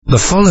The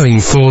following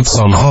thoughts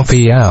on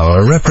Hoppy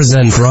Hour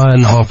represent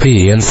Ryan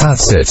Hoppy, and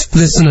that's it.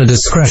 Listener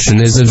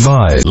discretion is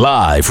advised.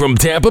 Live from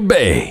Tampa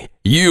Bay,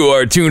 you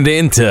are tuned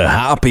in to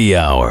Hoppy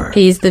Hour.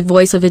 He's the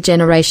voice of a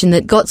generation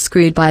that got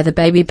screwed by the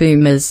baby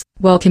boomers.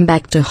 Welcome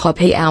back to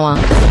Hoppy Hour.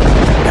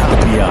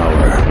 Hoppy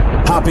Hour.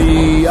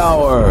 Hoppy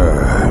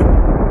Hour.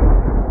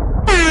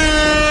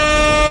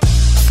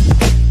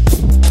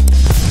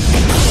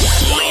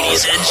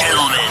 Ladies and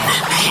gentlemen,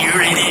 here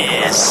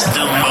it is,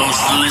 the most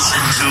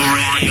listened to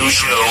radio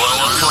show on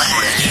the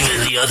planet.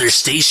 Even the other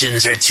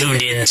stations are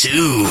tuned in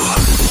too.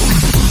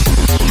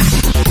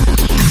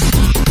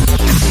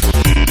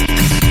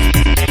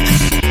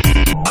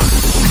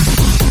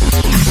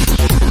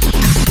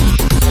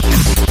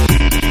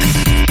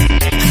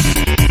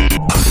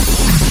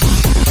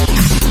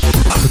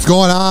 What's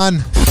going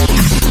on?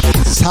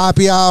 It's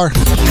Hoppy Hour.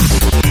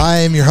 I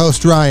am your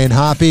host, Ryan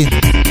Hoppy.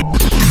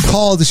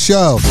 Call the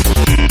show.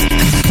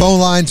 Phone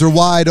lines are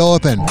wide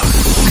open.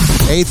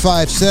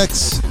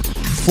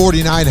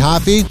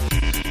 856-49-HOPPY.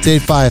 It's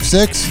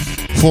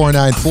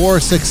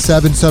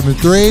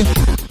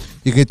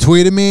 856-494-6773. You can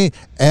tweet at me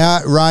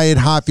at Ryan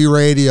Hoppy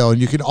Radio.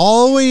 And you can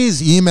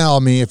always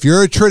email me if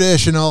you're a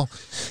traditional,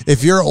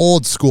 if you're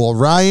old school,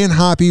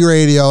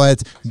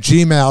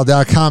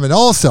 RyanHoppyRadio@gmail.com. And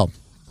also,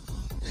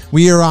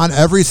 we are on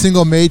every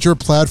single major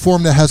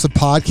platform that has a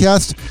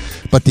podcast,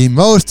 but the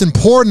most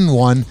important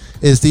one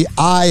is the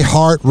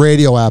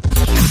iHeartRadio app.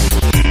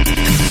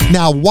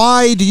 Now,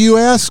 why do you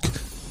ask?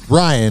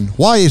 Ryan,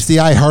 why is the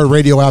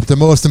iHeartRadio app the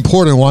most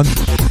important one?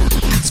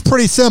 It's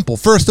pretty simple.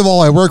 First of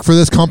all, I work for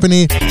this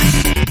company,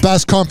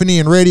 best company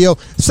in radio.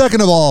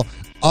 Second of all,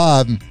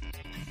 I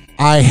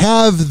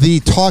have the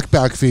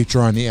talkback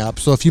feature on the app.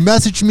 So if you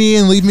message me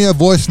and leave me a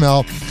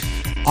voicemail,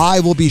 I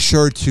will be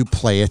sure to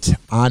play it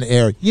on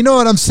air. You know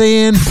what I'm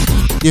saying?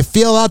 You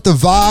feel out the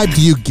vibe?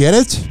 Do you get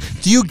it?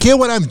 Do you get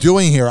what I'm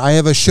doing here? I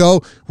have a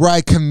show where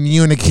I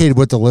communicate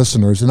with the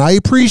listeners, and I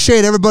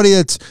appreciate everybody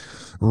that's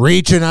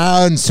reaching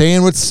out and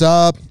saying what's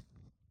up.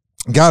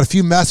 Got a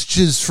few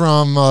messages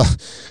from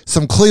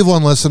some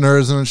Cleveland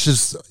listeners, and it's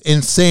just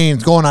insane.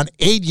 It's going on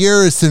 8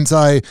 years since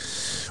I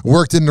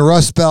worked in the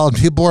Rust Belt,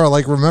 and people are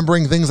like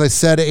remembering things I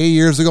said 8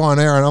 years ago on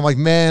air, and I'm like,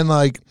 man,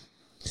 like,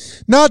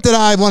 not that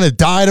I want to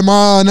die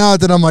tomorrow,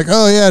 not that I'm like,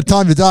 oh yeah,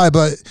 time to die,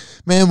 but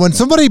man, when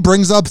somebody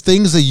brings up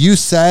things that you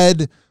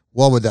said,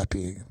 what would that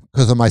be?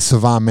 Because of my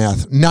savant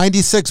math.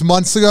 96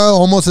 months ago,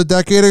 almost a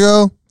decade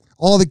ago,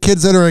 all the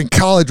kids that are in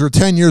college were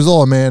 10 years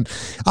old, man.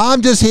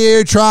 I'm just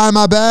here trying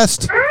my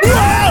best.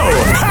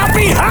 Whoa!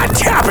 Happy Hot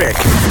Topic!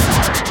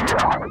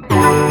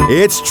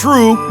 It's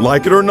true,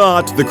 like it or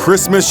not, the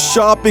Christmas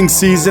shopping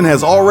season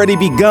has already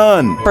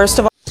begun. First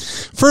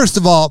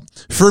of all,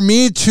 for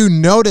me to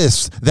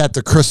notice that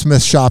the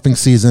Christmas shopping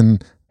season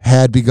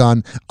had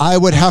begun, I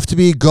would have to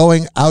be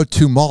going out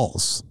to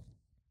malls.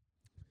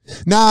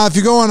 Now, if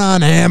you're going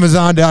on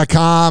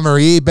Amazon.com or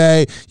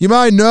eBay, you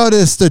might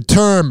notice the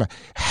term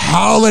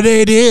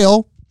holiday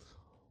deal.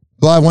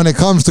 But when it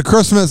comes to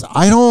Christmas,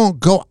 I don't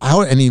go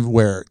out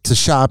anywhere to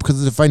shop,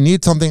 because if I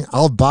need something,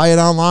 I'll buy it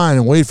online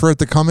and wait for it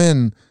to come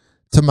in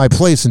to my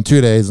place in 2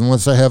 days,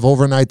 unless I have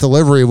overnight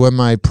delivery with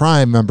my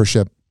Prime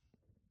membership.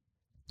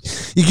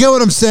 You get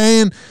what I'm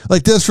saying?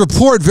 Like, this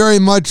report very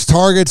much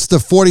targets the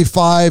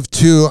 45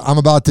 to I'm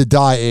about to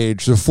die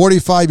age. So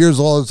 45 years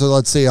old to,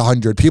 let's say,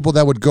 100. People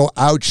that would go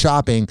out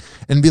shopping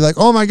and be like,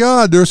 oh my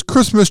God, there's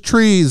Christmas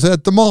trees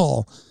at the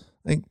mall.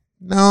 Like,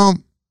 no,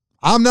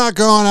 I'm not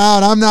going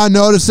out. I'm not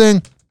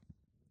noticing.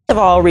 First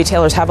of all,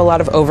 retailers have a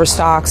lot of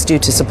overstocks due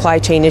to supply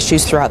chain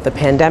issues throughout the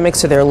pandemic,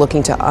 so they're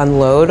looking to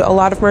unload a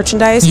lot of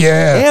merchandise.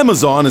 Yeah.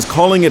 Amazon is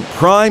calling it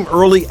Prime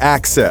Early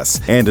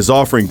Access and is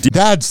offering...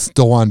 That's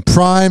the one,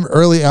 Prime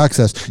Early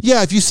Access.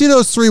 Yeah, if you see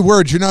those three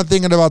words, you're not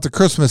thinking about the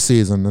Christmas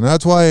season, and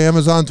that's why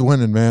Amazon's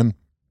winning, man.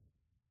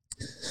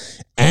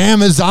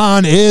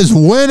 Amazon is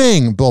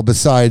winning, well,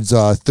 besides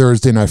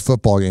Thursday night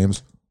football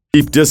games.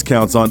 Deep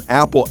discounts on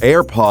Apple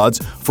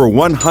AirPods for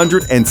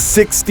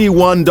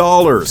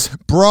 $161.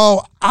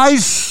 Bro, I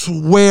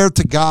swear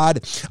to God,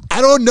 I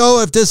don't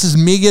know if this is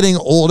me getting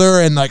older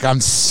and like I'm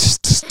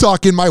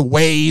stuck in my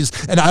ways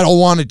and I don't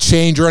want to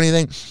change or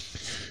anything.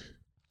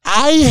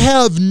 I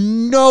have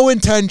no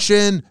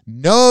intention,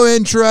 no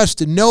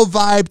interest, no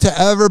vibe to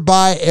ever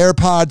buy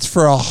AirPods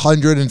for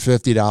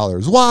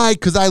 $150. Why?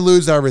 Because I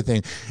lose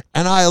everything.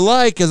 And I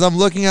like, as I'm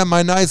looking at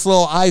my nice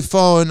little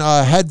iPhone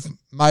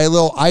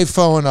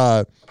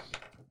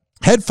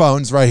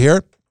headphones right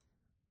here.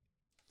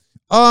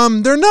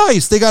 They're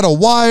nice. They got a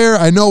wire.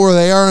 I know where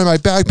they are in my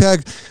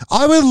backpack.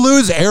 I would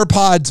lose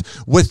AirPods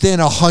within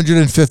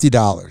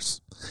 $150.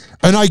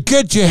 And I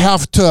get you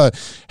have to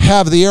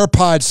have the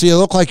AirPods so you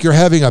look like you're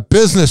having a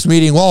business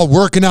meeting while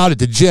working out at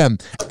the gym.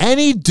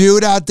 Any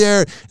dude out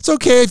there, it's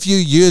okay if you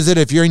use it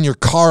if you're in your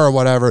car or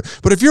whatever.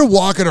 But if you're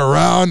walking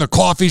around the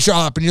coffee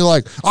shop and you're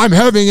like, I'm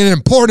having an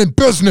important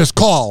business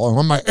call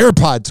on my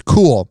AirPods,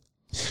 cool.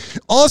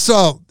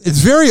 Also, it's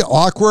very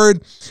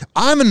awkward.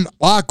 I'm an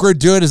awkward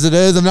dude as it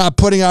is. I'm not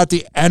putting out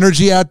the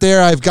energy out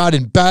there. I've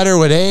gotten better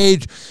with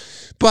age.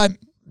 But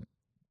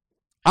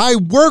I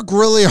work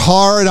really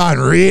hard on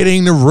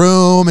reading the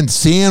room and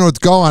seeing what's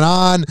going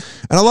on.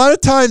 And a lot of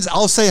times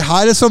I'll say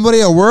hi to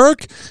somebody at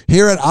work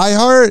here at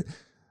iHeart.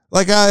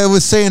 Like I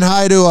was saying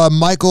hi to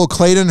Michael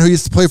Clayton, who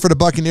used to play for the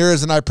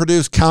Buccaneers, and I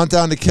produced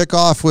Countdown to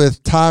Kickoff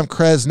with Tom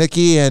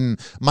Krasnicki and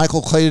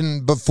Michael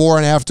Clayton before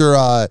and after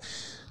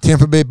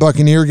Tampa Bay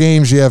Buccaneer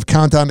games. You have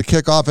Countdown to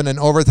Kickoff and then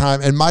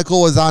overtime. And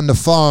Michael was on the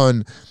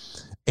phone,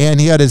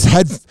 and he had his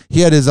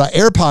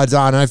AirPods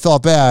on, and I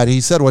felt bad. He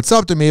said, "What's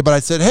up?" to me, but I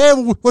said, "Hey,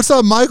 what's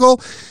up,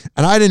 Michael?"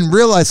 And I didn't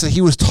realize that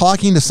he was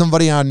talking to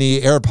somebody on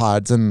the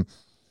AirPods, and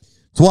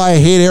that's why I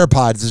hate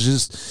AirPods. It's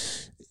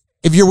just,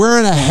 if you're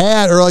wearing a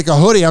hat or like a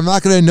hoodie, I'm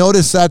not going to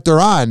notice that they're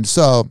on.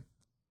 So,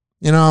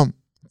 it's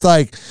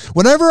like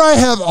whenever I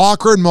have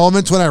awkward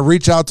moments when I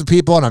reach out to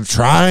people and I'm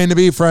trying to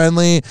be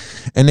friendly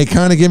and they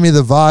kind of give me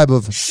the vibe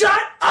of, "Shut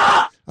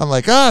up!" I'm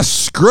like,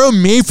 screw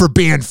me for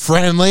being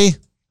friendly.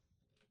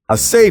 A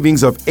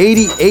savings of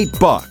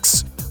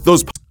 $88.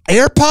 Those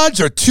AirPods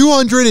are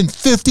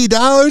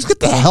 $250. Get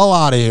the hell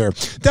out of here.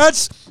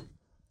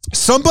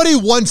 Somebody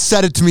once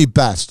said it to me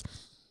best.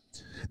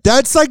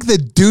 That's like the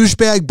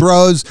douchebag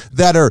bros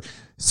that are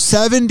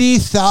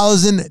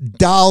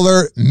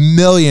 $70,000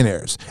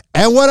 millionaires.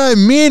 And what I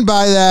mean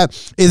by that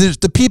is it's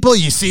the people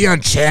you see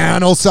on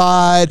Channel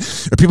Side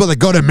or people that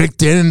go to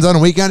McDonald's on a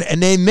weekend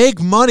and they make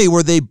money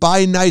where they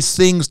buy nice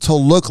things to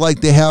look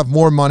like they have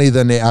more money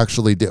than they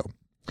actually do.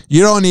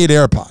 You don't need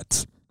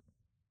AirPods.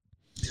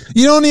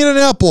 You don't need an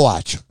Apple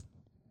Watch.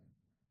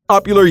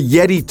 popular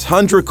Yeti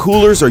Tundra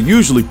coolers are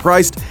usually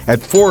priced at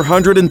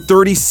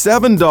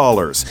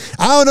 $437.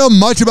 I don't know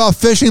much about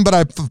fishing, but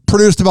I've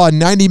produced about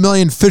 90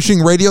 million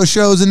fishing radio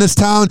shows in this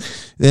town,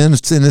 in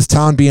this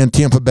town being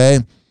Tampa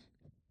Bay.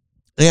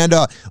 And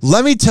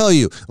let me tell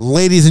you,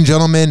 ladies and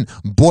gentlemen,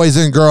 boys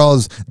and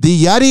girls,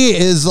 the Yeti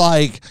is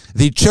like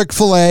the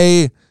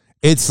Chick-fil-A.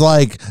 It's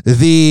like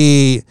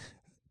the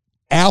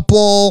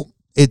Apple.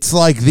 It's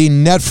like the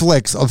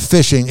Netflix of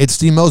fishing. It's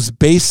the most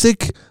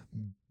basic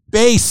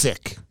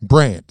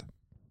brand.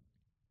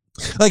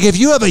 Like if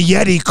you have a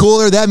Yeti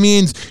cooler, that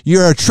means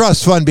you're a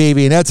trust fund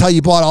baby, and that's how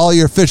you bought all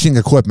your fishing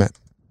equipment.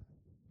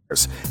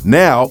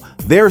 Now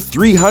they're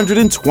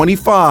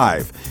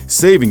 $325,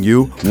 saving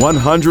you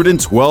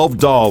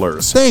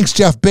 $112. Thanks,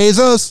 Jeff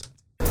Bezos.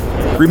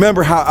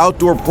 Remember how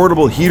outdoor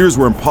portable heaters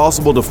were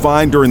impossible to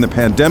find during the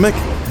pandemic?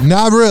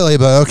 Not really,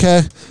 but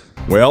okay.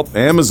 Well,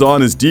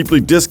 Amazon is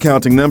deeply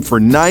discounting them for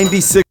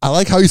 $96. I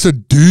like how you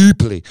said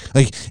deeply.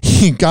 Like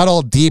he got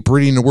all deep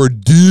reading the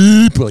word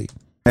deeply.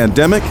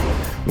 Pandemic?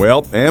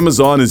 Well,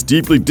 Amazon is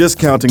deeply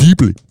discounting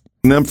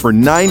them for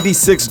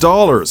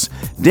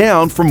 $96,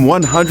 down from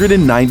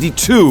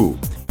 $192.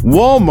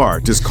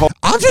 Walmart is called.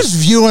 I'm just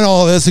viewing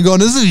all this and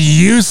going, this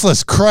is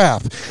useless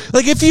crap.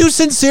 Like, if you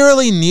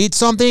sincerely need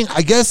something,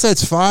 I guess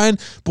that's fine.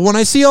 But when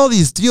I see all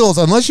these deals,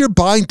 unless you're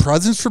buying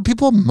presents for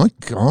people, my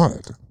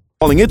God.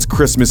 Calling its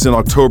Christmas in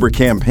October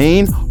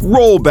campaign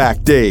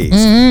Rollback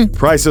Days.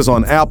 Prices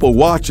on Apple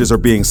Watches are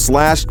being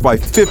slashed by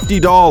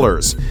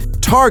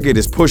 $50. Target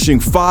is pushing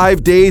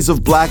 5 days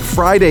of Black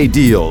Friday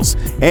deals.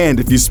 And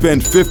if you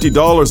spend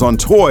 $50 on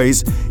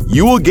toys,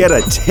 you will get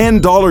a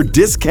 $10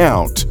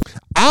 discount.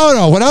 I don't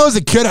know. When I was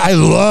a kid, I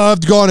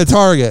loved going to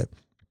Target.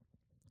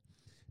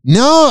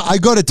 Now I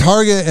go to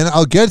Target and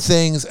I'll get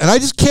things, and I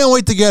just can't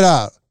wait to get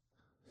out.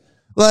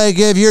 Like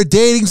if you're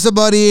dating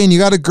somebody and you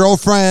got a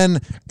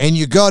girlfriend and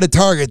you go to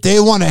Target, they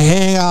want to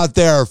hang out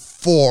there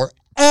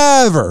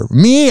forever.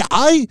 Me,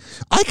 I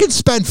could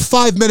spend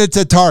 5 minutes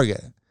at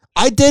Target.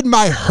 I did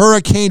my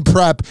hurricane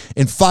prep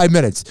in 5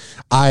 minutes.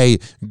 I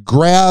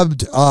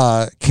grabbed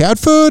cat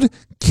food,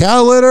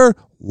 cat litter,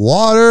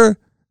 water,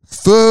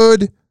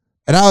 food,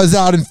 and I was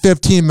out in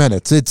 15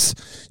 minutes.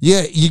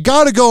 You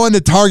got to go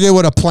into Target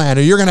with a plan,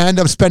 or you're going to end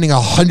up spending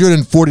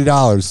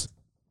 $140.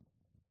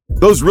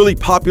 Those really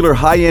popular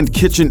high-end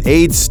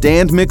KitchenAid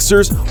stand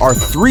mixers are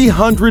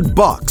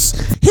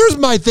 $300. Here's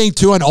my thing,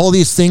 too, on all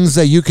these things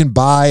that you can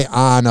buy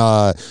on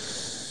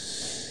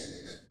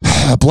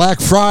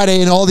Black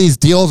Friday and all these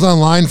deals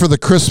online for the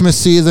Christmas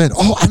season.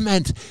 Oh, I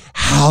meant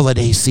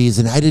holiday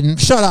season. I didn't.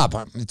 Shut up.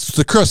 It's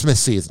the Christmas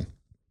season.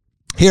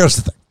 Here's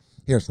the thing.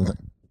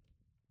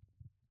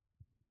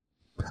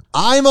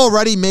 I'm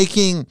already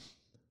making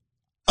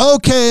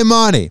okay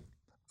money.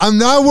 I'm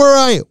not where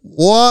I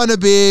want to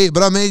be,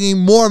 but I'm making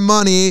more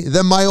money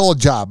than my old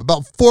job,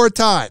 about 4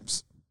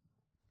 times.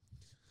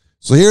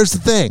 So here's the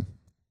thing.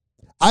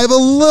 I have a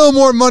little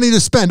more money to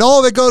spend.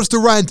 All of it goes to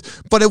rent,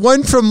 but it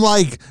went from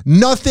like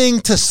nothing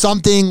to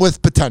something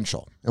with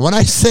potential. And when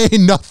I say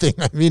nothing,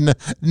 I mean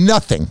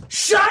nothing.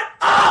 Shut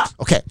up!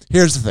 Okay,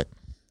 here's the thing.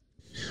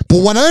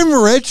 But when I'm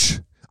rich,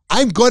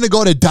 I'm going to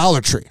go to Dollar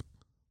Tree.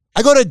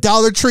 I go to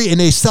Dollar Tree and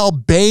they sell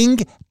Bang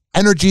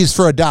Energies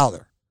for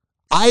 $1.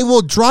 I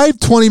will drive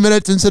 20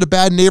 minutes into the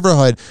bad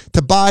neighborhood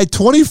to buy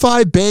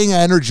 25 Bang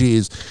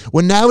Energies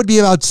when that would be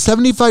about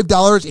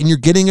 $75 and you're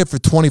getting it for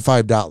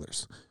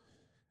 $25.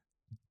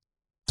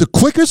 The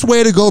quickest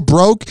way to go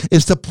broke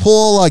is to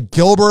pull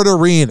Gilbert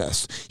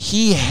Arenas.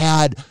 He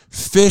had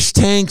fish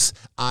tanks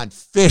on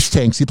fish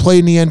tanks. You played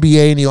in the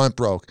NBA and you went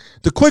broke.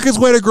 The quickest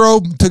way to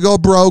go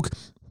broke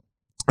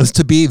is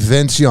to be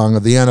Vince Young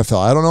of the NFL.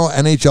 I don't know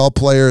NHL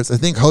players. I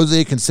think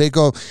Jose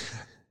Canseco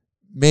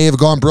may have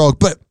gone broke,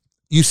 but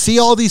you see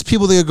all these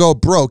people that go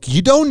broke.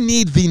 You don't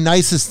need the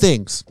nicest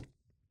things.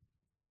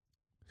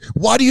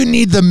 Why do you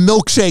need the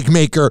milkshake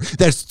maker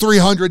that's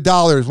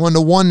 $300 when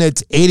the one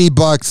that's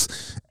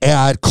 $80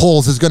 at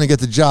Kohl's is going to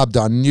get the job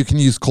done and you can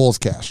use Kohl's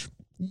cash?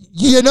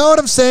 You know what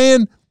I'm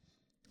saying?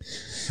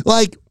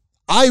 Like,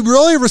 I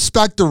really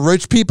respect the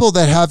rich people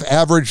that have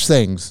average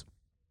things.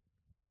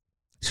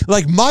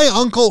 Like, my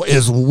uncle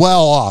is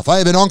well off. I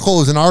have an uncle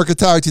who's an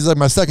architect. He's like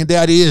my second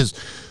dad. He is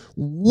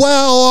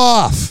well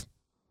off.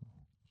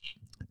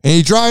 And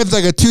he drives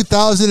like a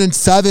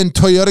 2007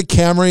 Toyota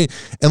Camry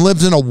and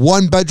lives in a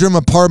one-bedroom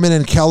apartment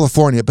in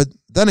California. But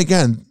then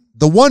again,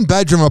 the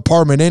one-bedroom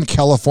apartment in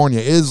California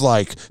is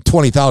like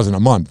 $20,000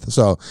 a month.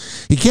 So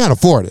he can't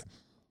afford it.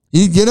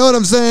 You know what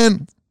I'm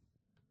saying?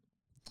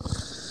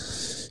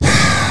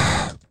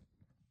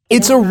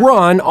 It's a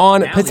run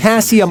on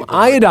potassium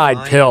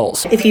iodide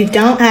pills. If you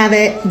don't have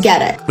it,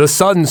 get it. The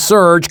sudden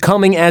surge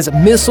coming as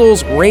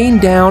missiles rain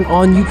down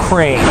on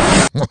Ukraine.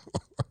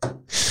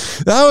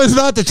 That was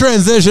not the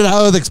transition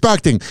I was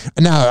expecting.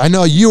 Now, I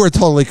know you were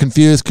totally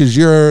confused because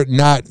you're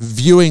not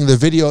viewing the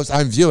videos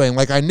I'm viewing.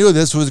 Like, I knew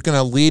this was going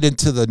to lead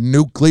into the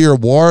nuclear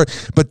war,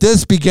 but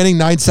this beginning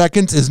 9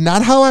 seconds is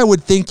not how I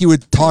would think you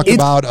would talk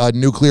about a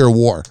nuclear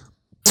war.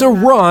 It's a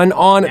run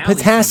on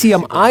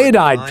potassium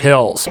iodide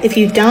pills. If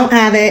you don't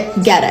have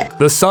it, get it.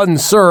 The sudden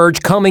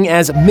surge coming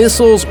as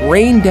missiles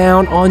rain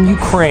down on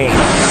Ukraine.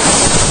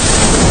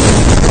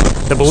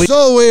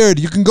 So weird.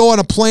 You can go on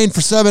a plane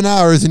for 7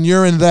 hours and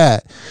you're in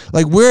that.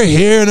 Like, we're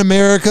here in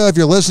America. If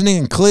you're listening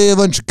in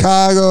Cleveland,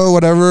 Chicago,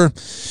 whatever,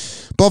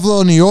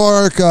 Buffalo, New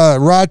York,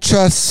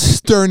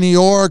 Rochester, New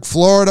York,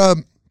 Florida,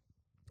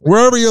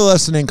 wherever you're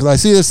listening, because I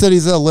see the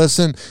cities that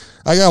listen.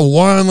 I got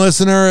one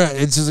listener.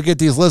 It's just to get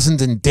these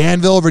listens in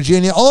Danville,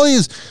 Virginia. All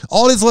these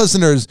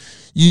listeners,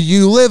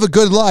 you live a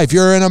good life.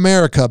 You're in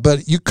America,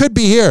 but you could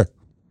be here.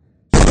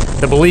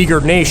 The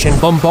beleaguered nation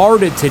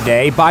bombarded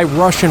today by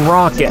Russian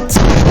rockets.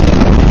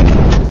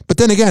 But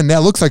then again,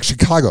 that looks like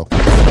Chicago.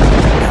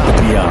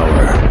 Happy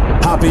hour.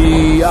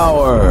 Happy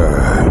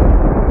hour.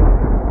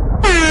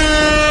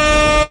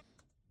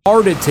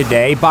 Bombarded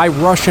today by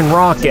Russian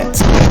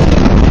rockets.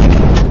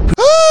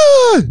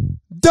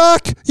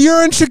 Duck,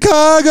 you're in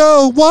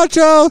Chicago. Watch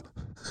out.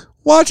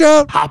 Watch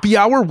out. Happy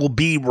hour will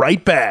be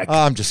right back.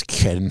 I'm just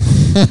kidding.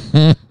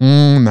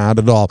 Not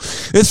at all.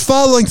 This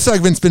following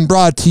segment's been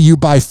brought to you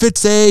by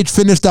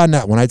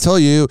FitzAgeFitness.net. When I tell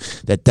you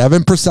that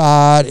Devin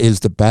Prasad is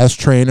the best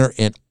trainer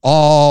in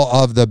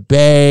all of the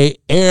Bay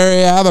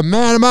Area, I'm a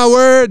man of my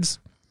words.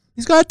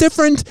 He's got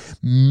different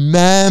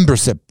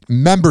membership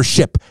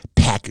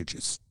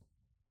packages.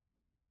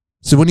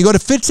 So when you go to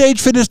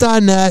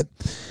FitzAgeFitness.net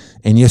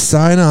and you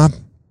sign up,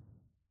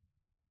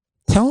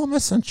 tell him I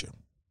sent you.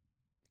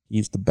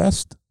 He's the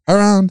best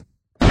around.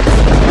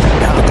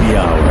 Happy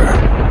hour.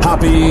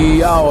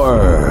 Happy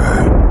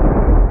hour.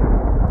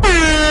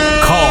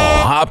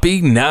 Call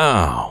Hoppy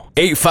now.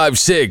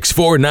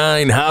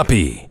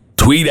 856-49-HOPPY.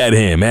 Tweet at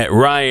him at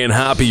Ryan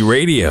Hoppy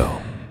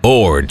Radio.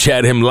 Or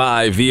chat him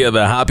live via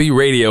the Hoppy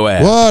Radio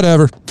app.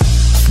 Whatever.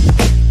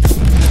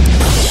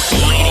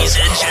 Ladies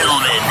and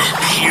gentlemen,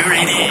 here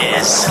it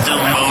is. The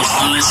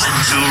most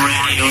listened to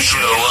radio show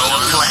on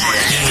the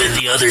planet. Even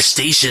the other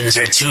stations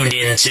are tuned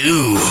in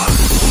too.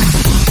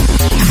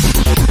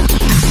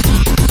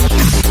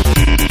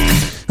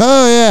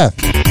 Oh, yeah.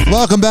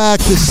 Welcome back.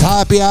 This is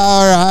Hoppy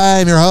Hour.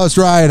 I'm your host,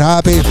 Ryan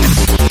Hoppy.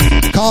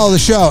 Call the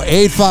show,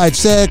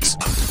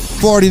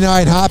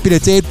 856-49-HOPPY.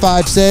 That's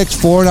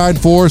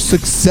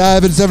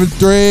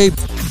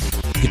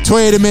 856-494-6773. You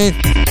tweet at me,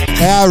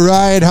 at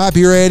Ryan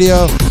Hoppy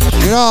Radio.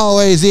 You can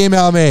always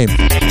email me,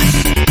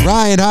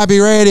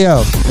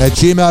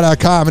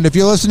 RyanHoppyRadio@gmail.com. And if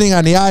you're listening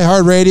on the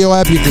iHeartRadio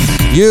app, you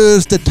can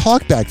use the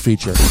talkback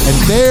feature.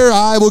 And there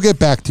I will get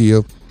back to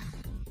you.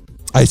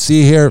 I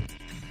see here,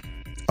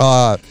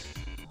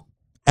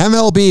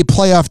 MLB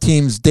playoff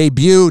teams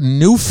debut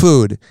new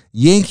food.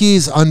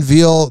 Yankees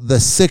unveil the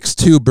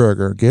 6-2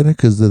 burger. Get it?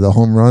 Because of the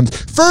home runs.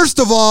 First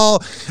of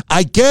all,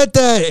 I get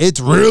that it's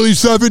really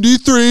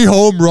 73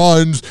 home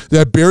runs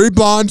that Barry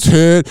Bonds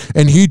hit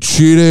and he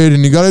cheated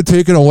and you got to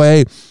take it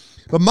away.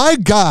 But my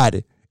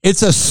God,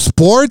 it's a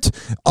sport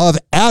of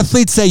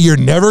athletes that you're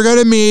never going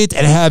to meet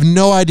and have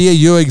no idea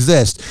you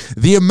exist.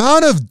 The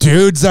amount of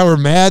dudes that were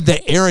mad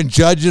that Aaron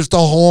Judge is the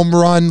home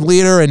run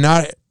leader and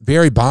not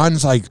Barry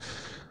Bonds, like,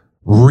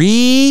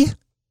 relax.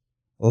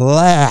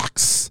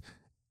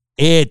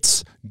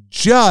 It's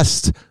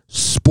just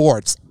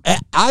sports.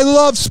 I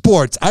love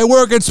sports. I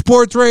work at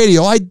sports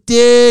radio. I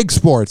dig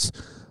sports.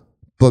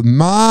 But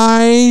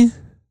my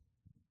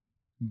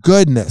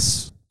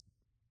goodness,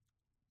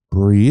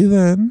 breathe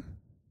in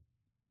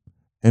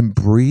and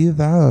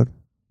breathe out.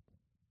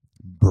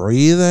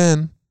 Breathe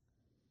in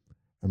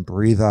and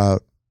breathe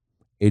out.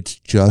 It's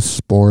just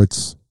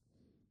sports.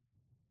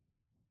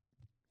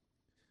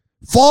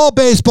 Fall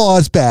baseball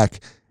is back.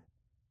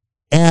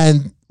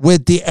 And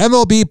with the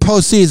MLB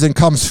postseason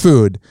comes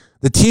food.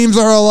 The teams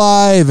are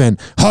alive and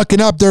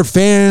hooking up their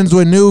fans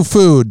with new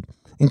food,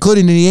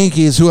 including the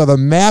Yankees, who have a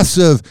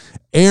massive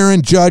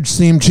Aaron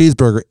Judge-themed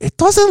cheeseburger. It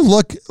doesn't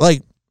look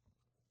like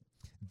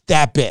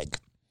that big.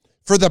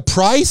 For the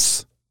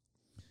price,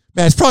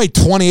 man, it's probably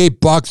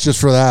 $28 just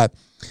for that.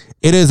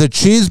 It is a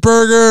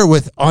cheeseburger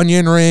with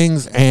onion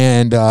rings,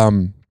 and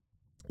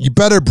you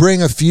better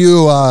bring a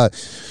few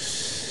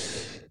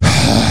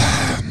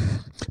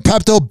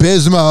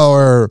Pepto-Bismol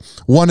or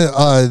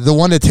the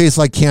one that tastes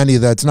like candy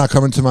that's not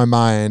coming to my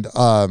mind.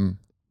 You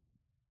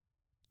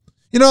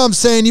know what I'm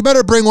saying? You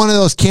better bring one of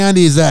those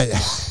candies that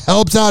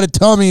helps out a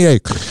tummy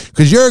ache,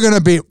 because you're going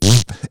to be,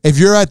 if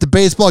you're at the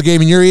baseball game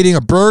and you're eating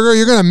a burger,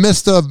 you're going to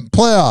miss the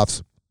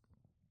playoffs.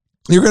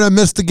 You're going to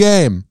miss the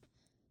game.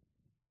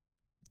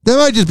 That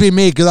might just be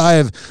me because I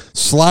have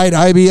slight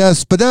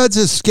IBS, but that's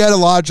as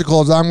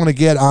scatological as I'm going to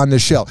get on the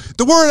show.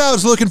 The word I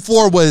was looking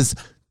for was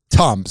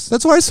Tums.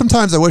 That's why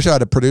sometimes I wish I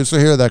had a producer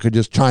here that could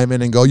just chime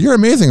in and go, "You're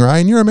amazing,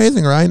 Ryan. You're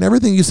amazing, Ryan.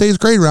 Everything you say is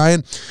great,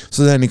 Ryan."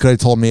 So then he could have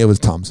told me it was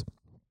Tums.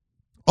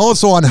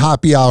 Also on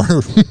Happy Hour.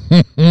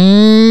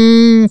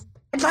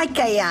 I'd like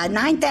a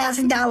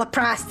 $9,000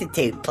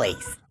 prostitute,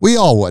 please. We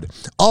all would.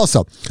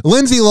 Also,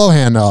 Lindsay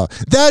Lohan,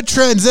 that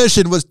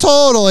transition was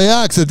totally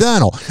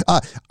accidental.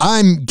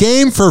 I'm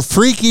game for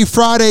Freaky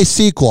Friday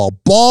sequel,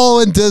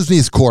 Ball in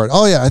Disney's Court.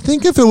 Oh, yeah, I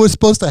think if it was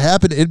supposed to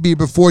happen, it'd be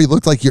before you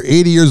looked like you're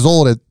 80 years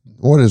old.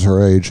 What is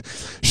her age?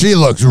 She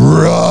looks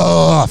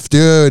rough,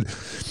 dude.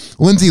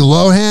 Lindsay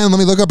Lohan, let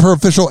me look up her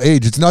official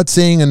age. It's not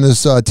saying in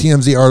this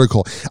TMZ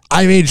article.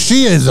 I mean,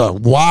 she is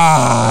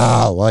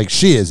wow. Like,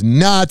 she is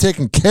not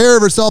taking care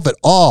of herself at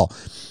all.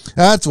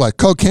 That's what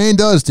cocaine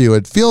does to you.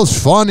 It feels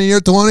fun in your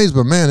 20s,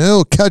 but man,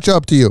 it'll catch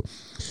up to you.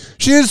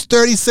 She is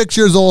 36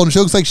 years old, and she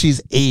looks like she's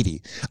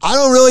 80. I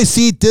don't really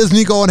see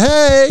Disney going,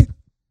 "Hey,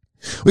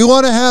 we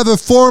want to have a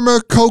former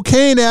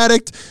cocaine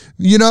addict,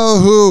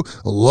 who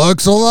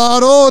looks a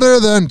lot older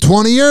than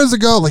 20 years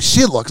ago." Like,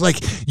 she looks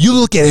like, you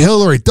look at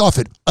Hillary Duff,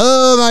 and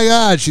oh my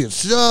God, she is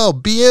so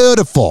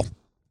beautiful.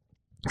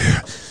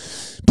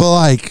 But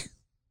like,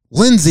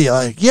 Lindsay,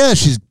 yeah,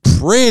 she's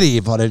pretty,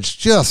 but it's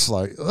just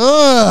like,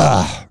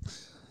 ugh.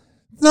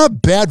 It's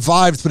not bad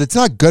vibes, but it's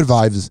not good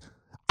vibes.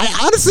 I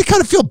honestly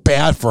kind of feel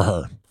bad for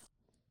her.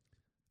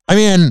 I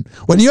mean,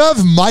 when you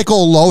have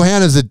Michael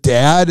Lohan as a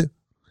dad,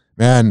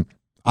 man,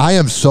 I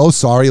am so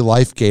sorry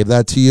life gave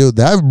that to you.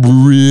 That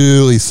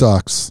really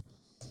sucks.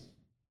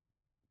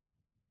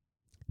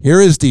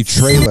 Here is the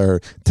trailer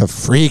to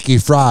Freaky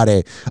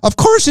Friday. Of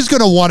course she's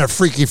going to want a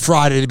Freaky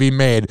Friday to be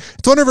made.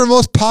 It's one of her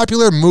most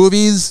popular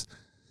movies.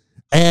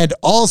 And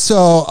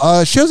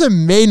also, she hasn't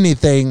made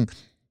anything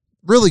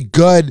really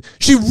good.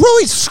 She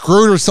really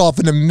screwed herself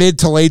in the mid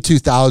to late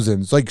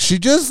 2000s. Like, she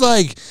just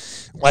like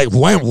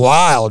went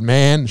wild,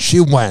 man.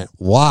 She went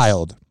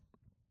wild.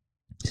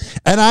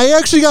 And I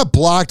actually got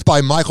blocked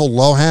by Michael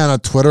Lohan on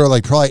Twitter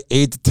like probably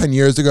 8 to 10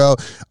 years ago.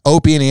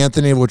 Opie and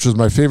Anthony, which was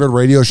my favorite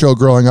radio show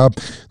growing up.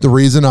 The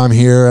reason I'm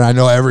here, and I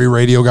know every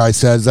radio guy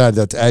says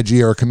that's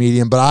edgy or a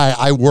comedian, but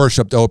I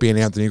worshipped Opie and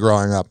Anthony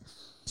growing up.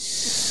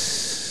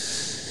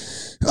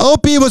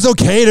 Opie was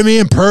okay to me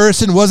in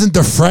person, wasn't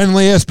the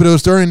friendliest, but it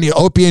was during the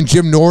Opie and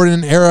Jim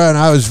Norton era, and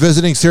I was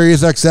visiting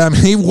Sirius XM.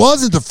 He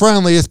wasn't the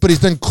friendliest, but he's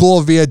been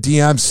cool via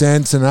DM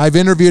since, and I've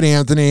interviewed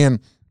Anthony, and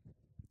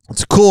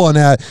it's cool on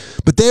that.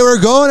 But they were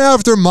going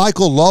after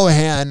Michael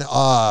Lohan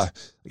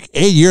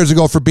 8 years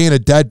ago for being a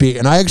deadbeat,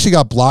 and I actually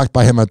got blocked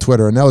by him on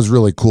Twitter, and that was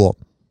really cool.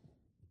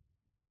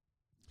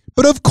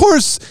 But of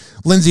course,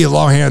 Lindsay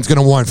Lohan's going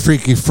to want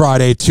Freaky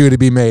Friday 2 to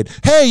be made.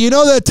 Hey, you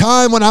know that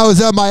time when I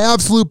was at my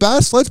absolute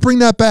best? Let's bring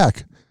that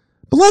back.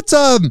 But let's,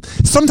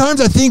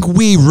 sometimes I think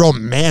we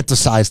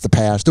romanticize the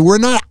past, and we're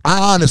not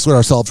honest with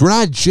ourselves. We're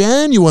not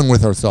genuine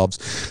with ourselves.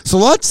 So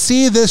let's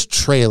see this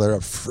trailer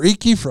of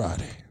Freaky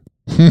Friday.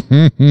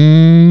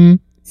 Anna,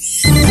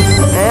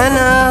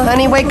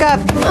 honey, wake up.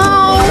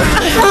 Oh.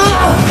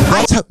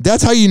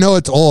 That's how you know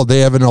it's old. They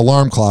have an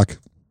alarm clock.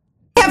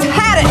 I've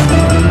had it.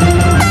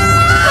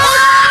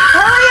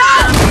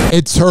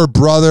 It's her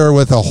brother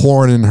with a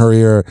horn in her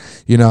ear,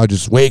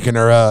 just waking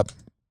her up.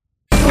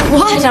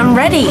 What? I'm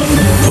ready.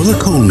 For the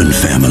Coleman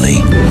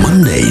family,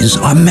 Mondays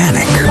are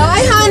manic.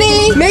 Bye,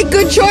 honey. Make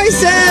good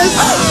choices.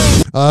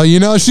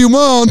 She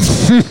won't.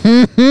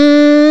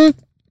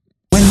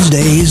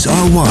 Wednesdays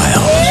are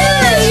wild.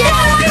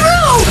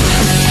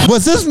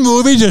 Was this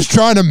movie just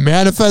trying to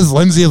manifest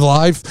Lindsay's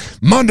life?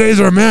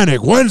 Mondays are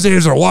manic.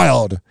 Wednesdays are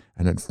wild.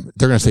 And then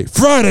they're going to say,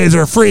 Fridays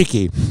are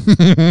freaky.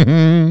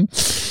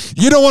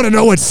 You don't want to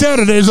know what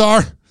Saturdays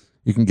are?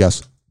 You can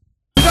guess.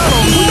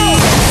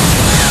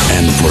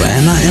 And for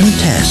Anna and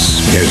Tess,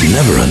 there's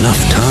never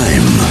enough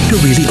time to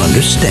really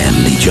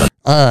understand each other.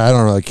 I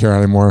don't really care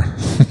anymore.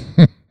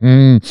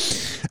 And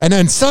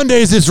then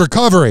Sundays is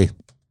recovery.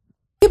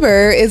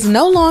 Bieber is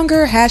no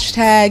longer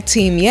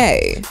 #Team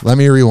Yay. Let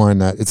me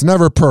rewind that. It's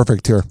never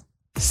perfect here.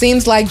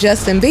 Seems like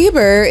Justin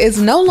Bieber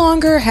is no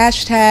longer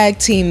hashtag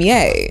Team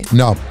Ye.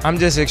 No. I'm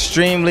just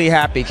extremely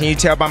happy. Can you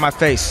tell by my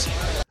face?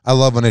 I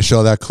love when they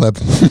show that clip.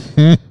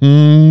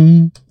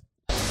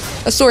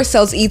 A source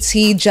tells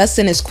ET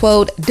Justin is,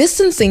 quote,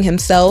 distancing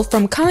himself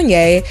from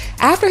Kanye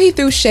after he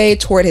threw shade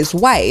toward his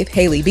wife,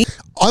 Hailey Bieber.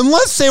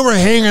 Unless they were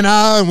hanging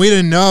out and we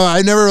didn't know.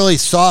 I never really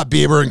saw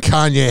Bieber and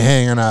Kanye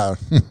hanging out.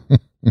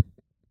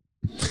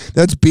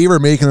 That's Bieber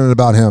making it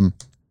about him.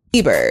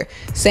 Bieber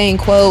saying,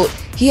 quote,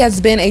 he has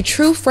been a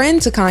true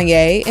friend to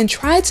Kanye and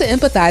tried to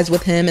empathize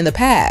with him in the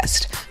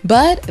past,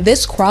 but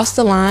this crossed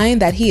the line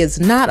that he is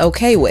not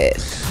okay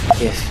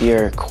with. If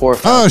your core...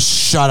 Oh,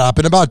 shut up.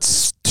 In about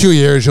 2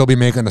 years, you'll be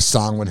making a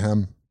song with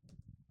him.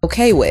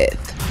 Okay with.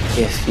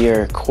 If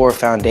your core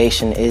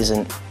foundation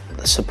isn't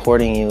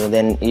supporting you,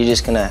 then you're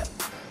just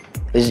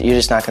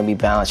not gonna be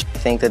balanced. I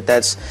think it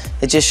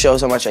just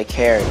shows how much I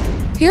care.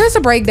 Here's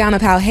a breakdown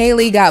of how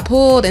Hailey got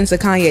pulled into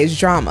Kanye's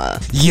drama.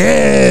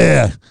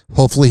 Yeah!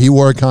 Hopefully he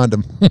wore a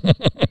condom.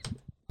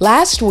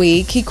 Last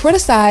week, he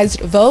criticized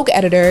Vogue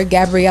editor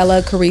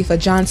Gabriella Carifa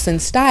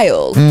Johnson's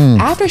style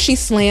after she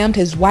slammed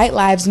his White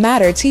Lives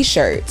Matter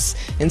t-shirts.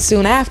 And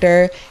soon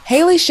after,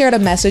 Hailey shared a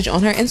message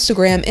on her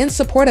Instagram in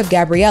support of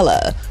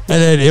Gabriella.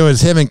 And then it was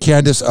him and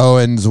Candace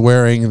Owens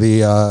wearing the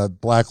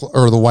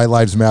the White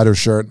Lives Matter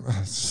shirt.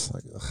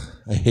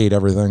 I hate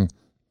everything.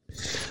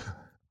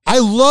 I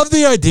love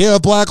the idea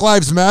of Black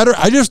Lives Matter.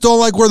 I just don't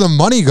like where the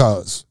money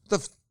goes.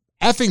 The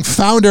effing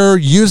founder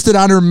used it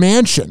on her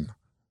mansion.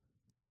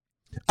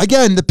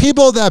 Again, the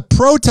people that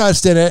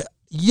protested it,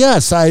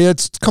 yes,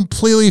 it's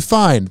completely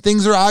fine.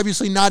 Things are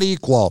obviously not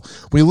equal.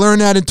 We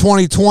learned that in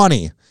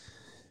 2020.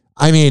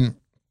 I mean,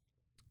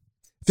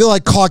 I feel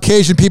like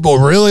Caucasian people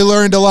really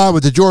learned a lot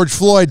with the George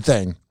Floyd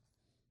thing.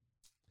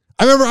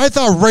 I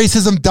thought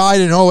racism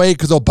died in 2008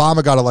 because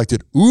Obama got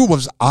elected. Ooh,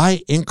 was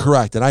I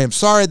incorrect? And I am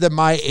sorry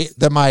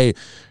that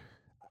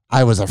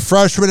I was a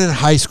freshman in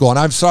high school, and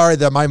I'm sorry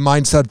that my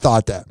mindset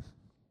thought that.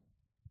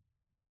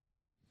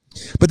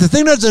 But the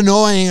thing that's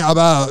annoying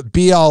about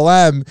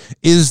BLM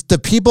is the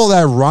people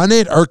that run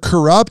it are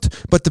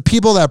corrupt, but the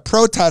people that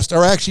protest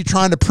are actually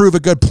trying to prove a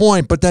good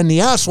point. But then the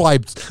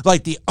asswipes,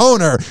 like the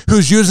owner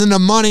who's using the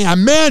money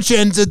on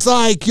mansions, it's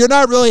like you're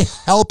not really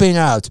helping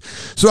out.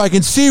 So I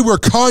can see where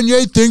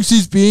Kanye thinks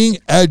he's being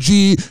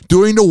edgy,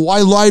 doing the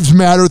White Lives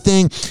Matter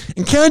thing.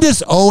 And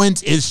Candace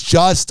Owens is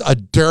just a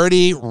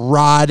dirty,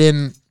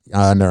 rotten...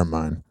 never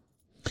mind.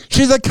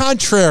 She's a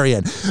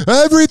contrarian.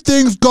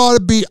 Everything's got to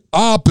be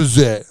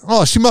opposite.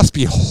 Oh, she must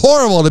be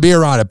horrible to be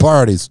around at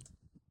parties.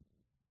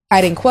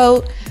 Writing,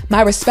 quote,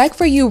 my respect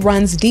for you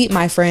runs deep,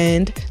 my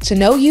friend. To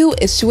know you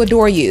is to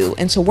adore you,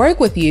 and to work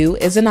with you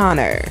is an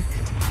honor.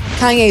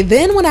 Kanye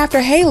then went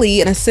after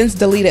Hailey in a since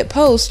deleted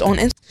post on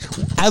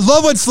Instagram. I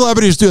love when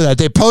celebrities do that.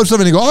 They post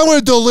something and go, I want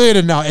to delete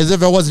it now, as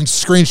if it wasn't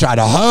screenshot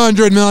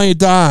 100 million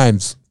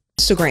times.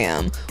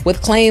 Instagram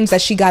with claims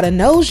that she got a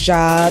nose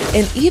job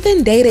and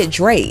even dated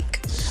Drake.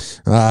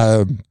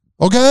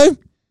 Okay.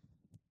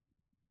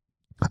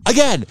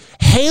 Again,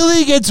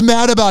 Hailey gets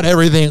mad about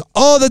everything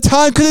all the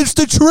time because it's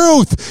the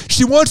truth.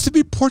 She wants to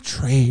be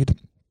portrayed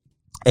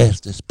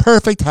as this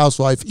perfect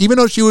housewife, even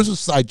though she was a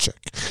side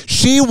chick.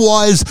 She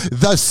was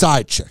the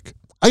side chick.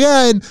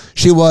 Again,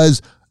 she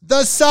was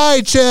the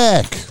side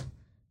chick.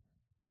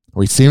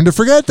 We seem to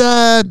forget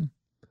that.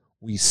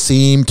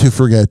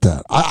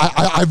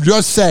 I'm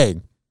just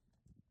saying.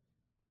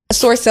 A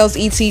source tells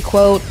ET,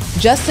 quote,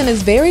 Justin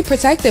is very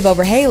protective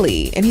over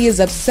Hailey, and he is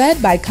upset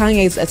by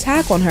Kanye's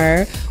attack on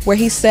her, where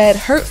he said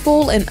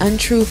hurtful and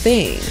untrue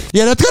things.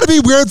 Yeah, that's gotta be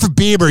weird for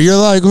Bieber. You're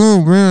like,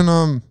 oh man,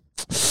 am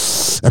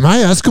I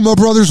Eskimo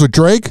Brothers with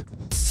Drake?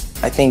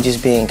 I think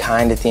just being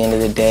kind at the end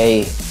of the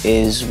day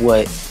is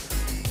what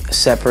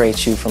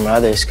separates you from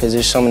others, because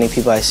there's so many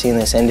people I see in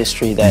this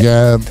industry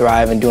that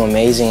thrive and do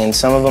amazing, and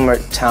some of them are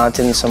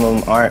talented and some of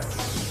them aren't,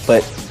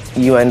 but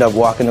you end up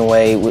walking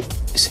away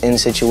in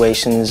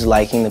situations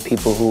liking the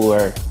people who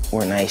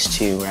were nice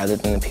to you rather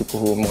than the people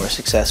who were more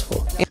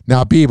successful.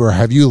 Now, Bieber,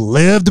 have you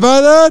lived by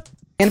that?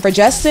 And for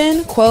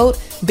Justin, quote,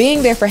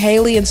 being there for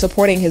Hailey and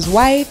supporting his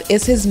wife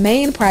is his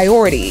main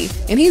priority,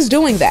 and he's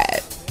doing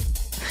that.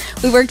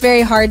 We worked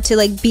very hard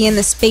to be in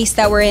the space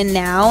that we're in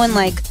now and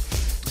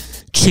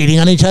cheating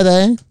on each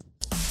other,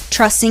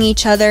 trusting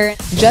each other.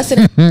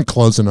 Justin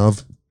close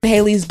enough.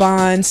 Hailey's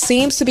bond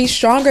seems to be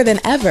stronger than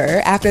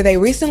ever after they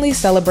recently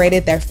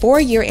celebrated their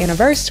 4-year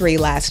anniversary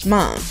last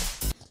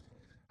month.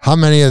 How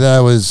many of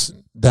that was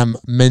them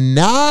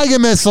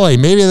monogamously?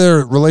 Maybe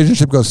their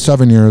relationship goes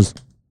 7 years.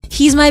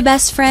 He's my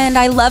best friend.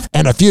 I love him.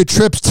 And a few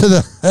trips to the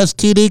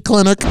STD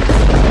clinic.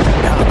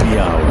 Happy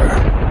hour.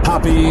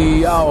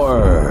 Happy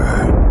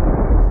hour.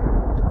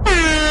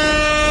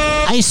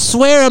 I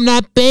swear I'm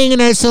not banging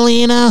her,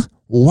 Selena.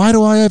 Why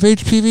do I have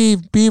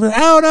HPV, Bieber? I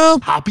don't know.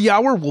 Happy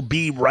Hour will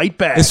be right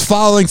back. This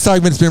following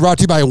segment has been brought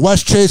to you by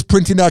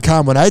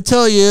WestChasePrinting.com. When I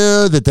tell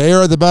you that they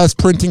are the best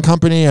printing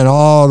company in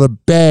all the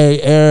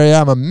Bay Area,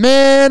 I'm a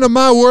man of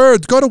my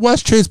words. Go to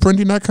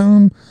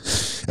WestChasePrinting.com.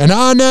 And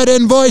on that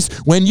invoice,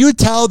 when you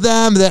tell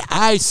them that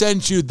I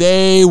sent you,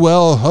 they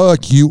will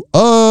hook you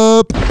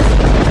up.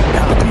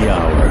 Happy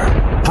Hour.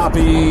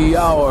 Happy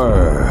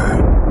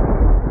Hour.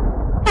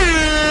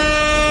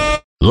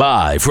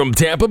 Live from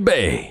Tampa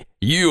Bay,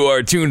 you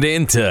are tuned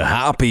in to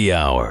Happy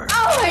Hour.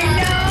 Oh,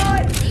 no.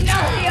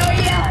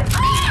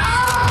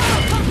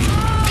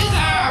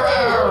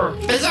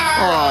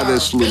 Oh,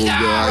 this little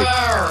guy.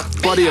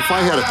 Buddy, if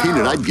I had a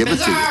peanut, I'd give it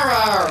to you.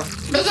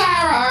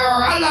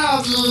 I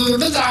love you.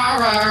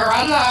 Bizarro,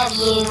 I love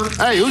you.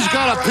 Hey, who's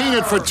got a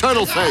peanut for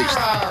turtle face?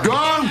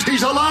 Don't,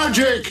 he's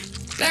allergic.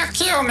 They'll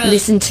kill me.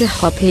 Listen to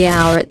Hoppy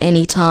Hour at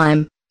any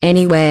time,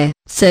 anywhere.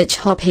 Search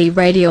Hoppy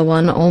Radio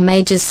on all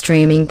major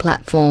streaming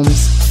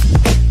platforms.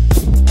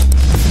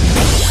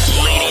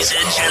 Ladies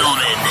and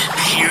gentlemen,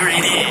 here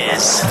it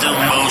is. The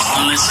most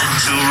listened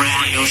to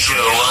radio show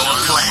on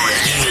the planet.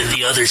 Even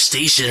the other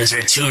stations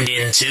are tuned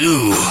in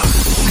too.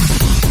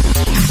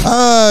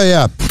 Oh,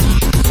 yeah.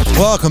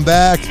 Welcome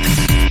back.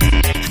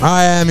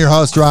 I am your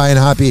host, Ryan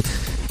Hoppy,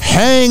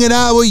 hanging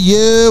out with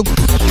you.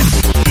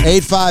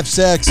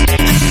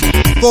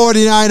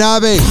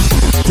 856-49-HOPPY.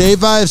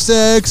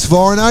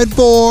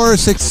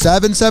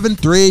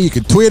 856-494-6773. You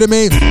can tweet at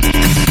me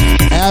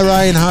at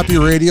Ryan Hoppy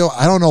Radio.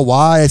 I don't know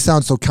why I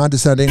sound so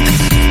condescending.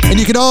 And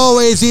you can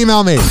always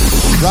email me,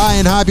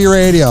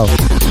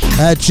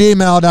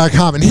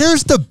 RyanHoppyRadio@gmail.com. And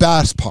here's the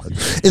best part,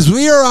 is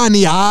we are on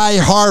the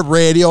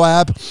iHeartRadio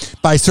app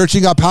by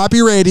searching up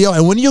Hoppy Radio.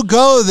 And when you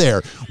go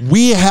there,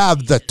 we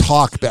have the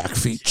talkback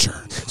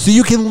feature. So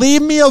you can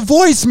leave me a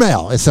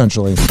voicemail,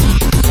 essentially.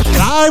 And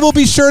I will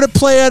be sure to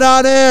play it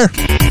on air.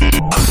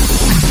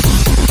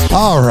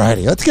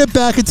 Alrighty, let's get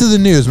back into the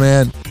news,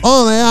 man.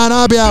 Only on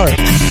Happy Hour.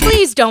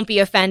 Please don't be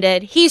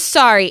offended. He's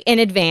sorry in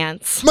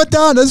advance.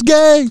 Madonna's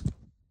gay.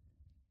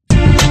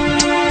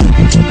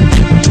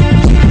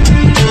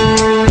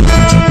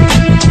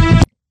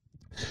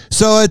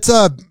 So it's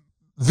a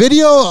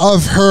video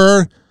of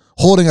her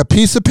holding a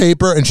piece of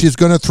paper and she's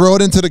going to throw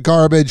it into the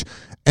garbage.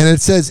 And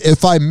it says,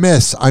 "If I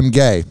miss, I'm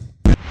gay."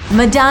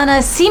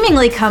 Madonna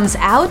seemingly comes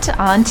out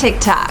on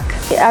TikTok.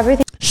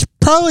 She's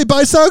probably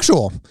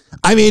bisexual.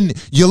 I mean,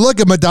 you look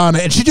at Madonna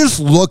and she just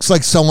looks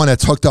like someone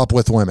that's hooked up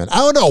with women. I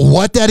don't know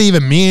what that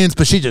even means,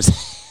 but she just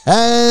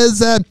has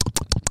that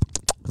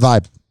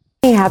vibe.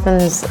 It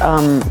happens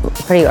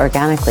pretty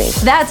organically.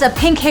 That's a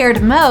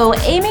pink-haired Mo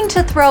aiming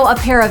to throw a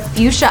pair of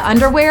fuchsia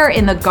underwear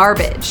in the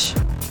garbage.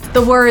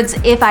 The words,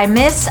 "If I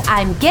miss,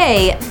 I'm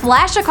gay,"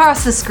 flash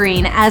across the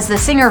screen as the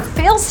singer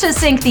fails to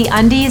sink the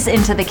undies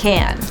into the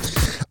can.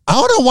 I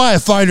don't know why I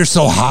find her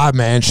so hot,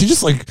 man. She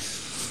just like,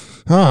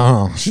 I don't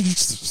know.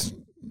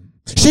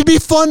 She'd be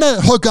fun to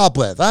hook up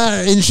with.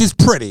 And she's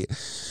pretty.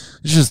 It's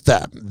just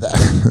that.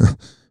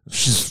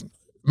 She's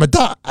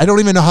Madonna. I don't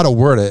even know how to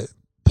word it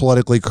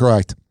politically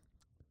correct.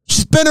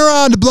 She's been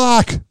around the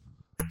block.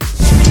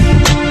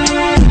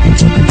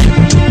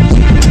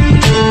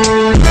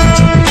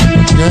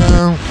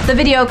 Yeah. The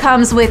video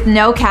comes with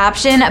no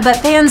caption, but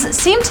fans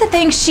seem to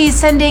think she's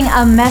sending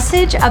a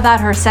message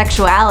about her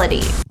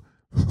sexuality.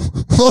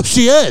 Well,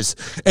 she is.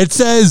 It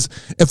says,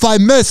 "If I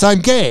miss, I'm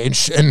gay,"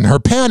 and her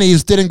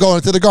panties didn't go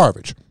into the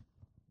garbage.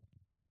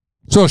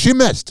 So she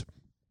missed.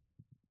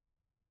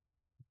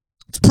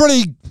 It's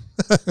pretty...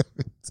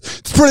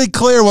 It's pretty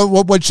clear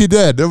what she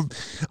did.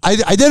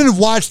 I didn't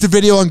watch the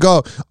video and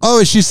go, "Oh,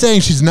 is she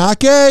saying she's not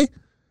gay?"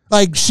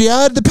 Like, she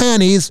had the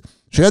panties,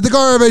 she had the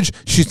garbage,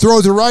 she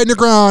throws it right in the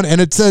ground,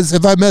 and it says,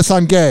 "If I miss,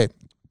 I'm gay."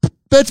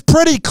 That's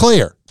pretty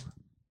clear.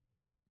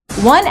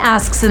 One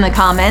asks in the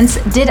comments,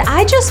 "Did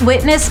I just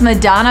witness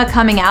Madonna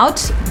coming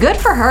out? Good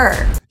for her."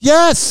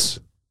 Yes.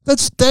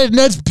 That's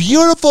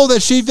beautiful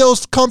that she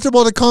feels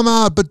comfortable to come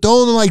out, but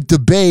don't like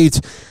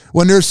debate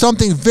when there's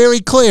something very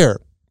clear.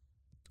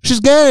 She's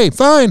gay,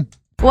 fine.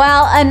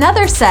 While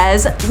another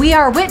says, "We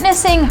are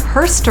witnessing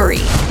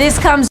herstory." This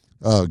comes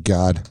Oh,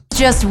 God.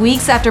 just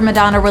weeks after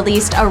Madonna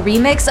released a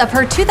remix of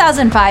her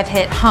 2005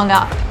 hit Hung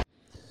Up.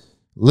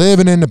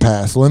 Living in the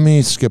past. Let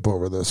me skip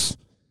over this.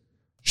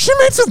 She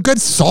made some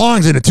good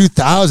songs in the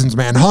 2000s,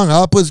 man. Hung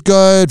Up was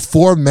good.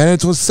 4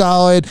 Minutes was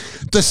solid.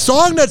 The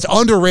song that's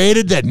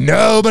underrated that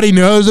nobody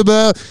knows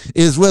about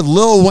is with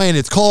Lil Wayne.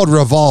 It's called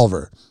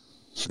Revolver.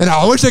 And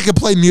I wish I could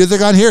play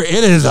music on here.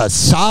 It is a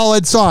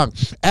solid song.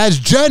 As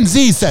Gen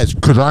Z says,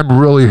 because I'm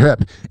really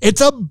hip,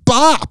 it's a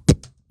bop.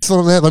 So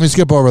let me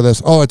skip over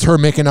this. Oh, it's her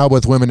making out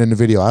with women in the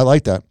video. I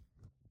like that.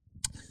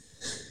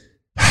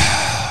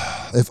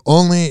 If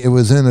only it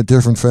was in a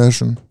different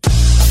fashion.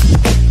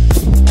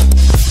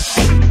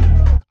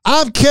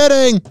 I'm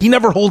kidding. He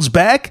never holds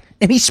back,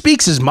 and he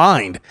speaks his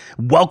mind.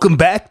 Welcome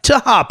back to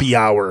Happy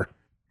Hour.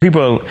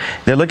 People,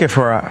 they're looking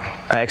for an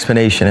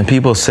explanation, and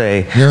people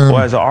say, well,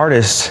 as an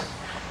artist,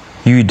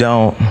 you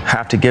don't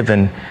have to give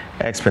an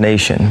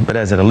explanation, but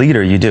as a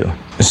leader, you do.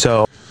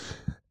 So,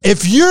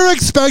 If you're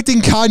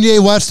expecting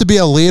Kanye West to be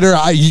a leader,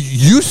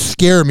 you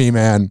scare me,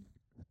 man.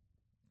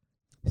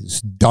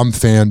 These dumb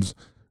fans.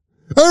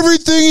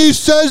 Everything he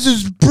says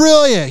is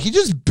brilliant. He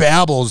just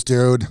babbles,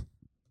 dude.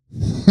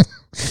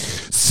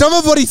 Some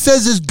of what he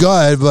says is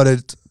good,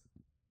 but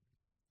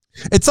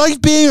it's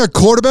like being a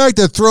quarterback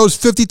that throws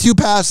 52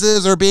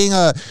 passes or being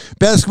a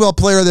basketball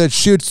player that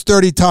shoots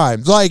 30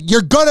 times. Like,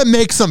 you're gonna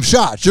make some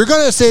shots. You're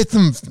gonna say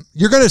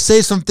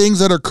some things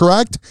that are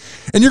correct,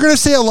 and you're gonna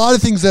say a lot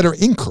of things that are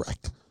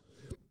incorrect.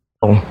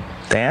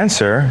 The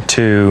answer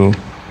to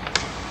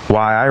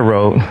why I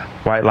wrote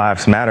White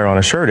Lives Matter on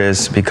a shirt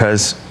is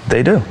because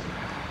they do.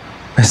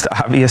 It's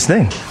the obvious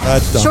thing.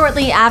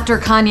 Shortly after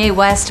Kanye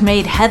West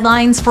made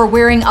headlines for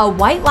wearing a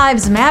White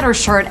Lives Matter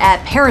shirt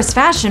at Paris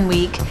Fashion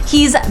Week,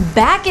 he's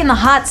back in the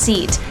hot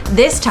seat,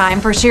 this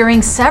time for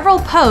sharing several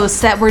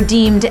posts that were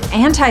deemed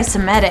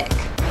anti-Semitic.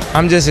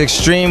 I'm just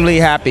extremely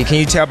happy. Can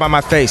you tell by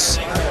my face?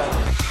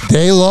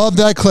 They love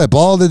that clip,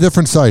 all the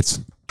different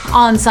sites.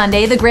 On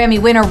Sunday, the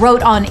Grammy winner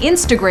wrote on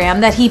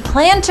Instagram that he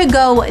planned to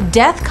go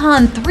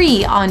DEFCON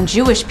 3 on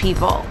Jewish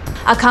people.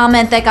 A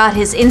comment that got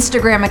his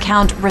Instagram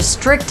account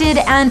restricted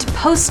and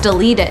post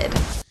deleted.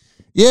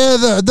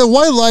 Yeah, the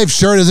white life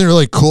shirt isn't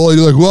really cool.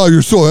 You're like, wow,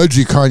 you're so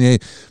edgy,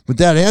 Kanye. But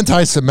that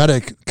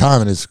anti-Semitic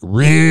comment is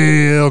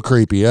real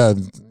creepy. Yeah,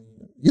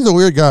 he's a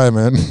weird guy,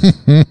 man.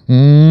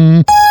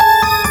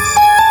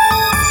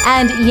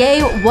 And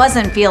Ye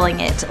wasn't feeling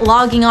it,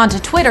 logging onto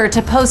Twitter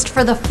to post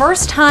for the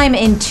first time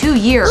in 2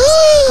 years,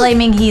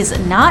 claiming he's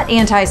not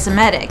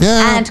anti-Semitic,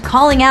 and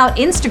calling out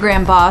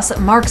Instagram boss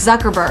Mark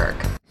Zuckerberg.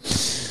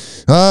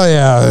 Oh,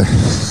 yeah.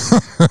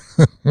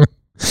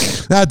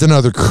 That's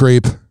another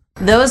creep.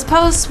 Those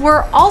posts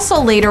were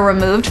also later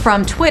removed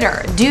from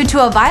Twitter due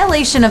to a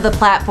violation of the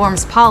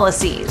platform's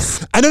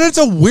policies. And then it's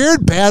a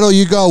weird battle.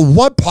 You go,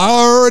 what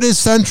part is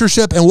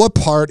censorship and what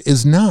part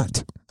is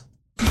not?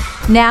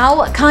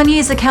 Now,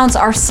 Kanye's accounts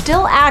are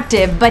still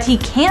active, but he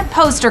can't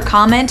post or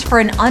comment for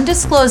an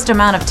undisclosed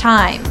amount of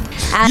time.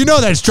 You know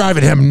that's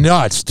driving him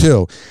nuts,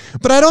 too.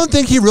 But I don't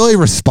think he really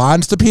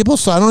responds to people,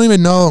 so I don't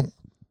even know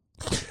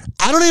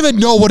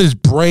what his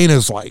brain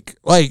is like.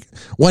 Like,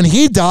 when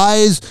he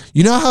dies,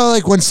 you know how,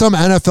 like, when some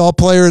NFL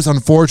players,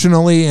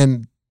 unfortunately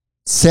and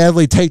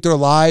sadly take their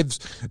lives,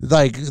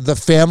 like, the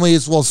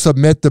families will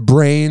submit the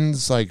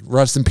brains, like,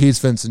 rest in peace,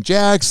 Vincent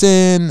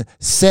Jackson,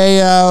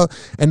 Seo,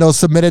 and they'll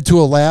submit it to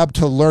a lab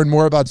to learn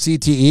more about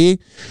CTE.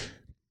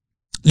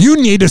 You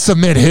need to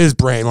submit his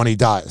brain when he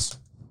dies.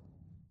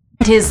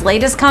 His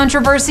latest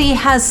controversy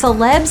has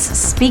celebs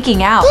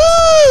speaking out.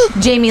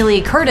 Jamie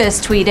Lee Curtis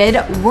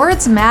tweeted,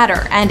 "Words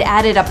matter," and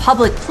added a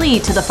public plea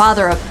to the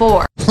father of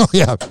 4. Oh,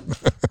 yeah.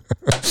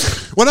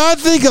 When I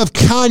think of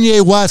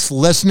Kanye West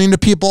listening to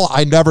people,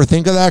 I never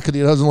think of that because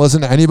he doesn't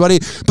listen to anybody.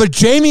 But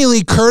Jamie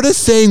Lee Curtis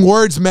saying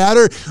words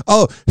matter.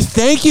 Oh,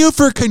 thank you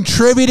for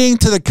contributing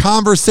to the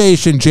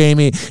conversation,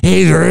 Jamie.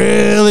 He's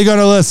really going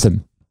to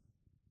listen.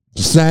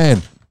 Just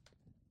saying.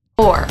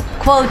 4.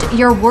 Quote,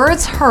 "Your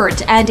words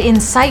hurt and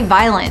incite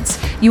violence.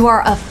 You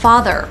are a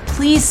father.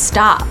 Please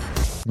stop."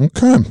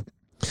 Okay.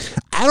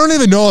 I don't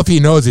even know if he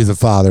knows he's a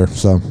father,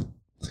 so.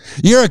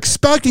 You're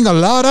expecting a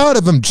lot out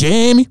of him,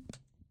 Jamie.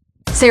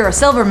 Sarah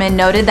Silverman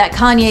noted that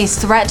Kanye's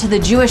threat to the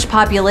Jewish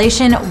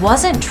population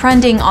wasn't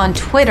trending on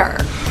Twitter.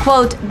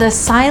 Quote, "The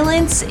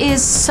silence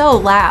is so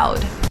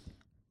loud."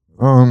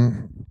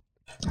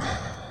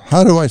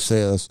 How do I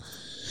say this?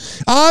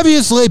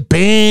 Obviously,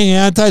 being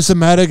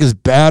anti-Semitic is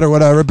bad or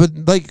whatever, but,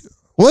 like,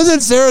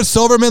 wasn't Sarah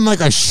Silverman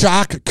like a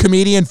shock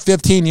comedian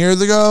 15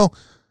 years ago?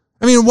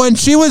 I mean, when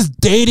she was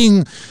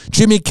dating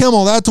Jimmy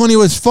Kimmel, that's when he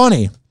was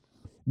funny.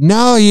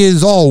 Now he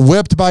is all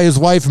whipped by his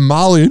wife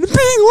Molly and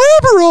being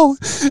liberal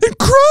and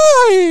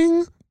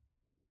crying.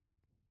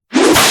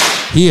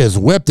 He is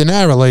whipped in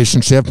that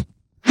relationship.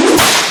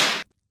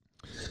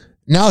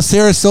 Now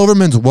Sarah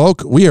Silverman's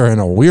woke. We are in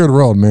a weird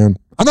world, man.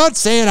 I'm not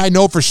saying I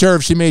know for sure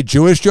if she made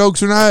Jewish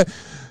jokes or not,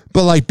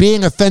 but like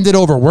being offended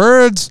over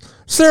words,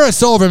 Sarah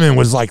Silverman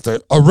was like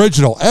the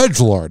original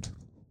edgelord.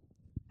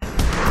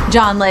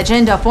 John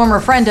Legend, a former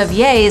friend of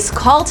Ye's,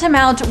 called him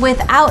out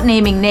without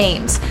naming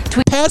names.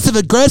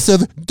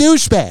 Passive-aggressive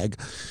douchebag.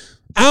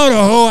 I don't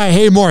know who I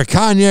hate more,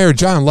 Kanye or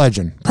John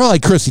Legend. Probably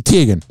Chrissy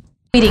Teigen.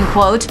 Tweeting,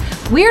 quote,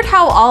 "Weird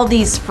how all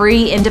these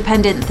free,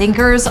 independent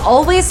thinkers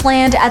always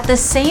land at the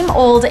same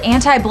old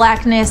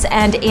anti-blackness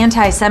and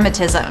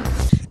anti-Semitism."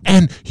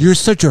 And you're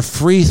such a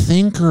free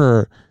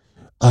thinker,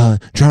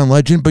 John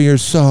Legend, but you're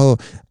so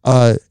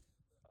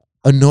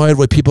annoyed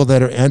with people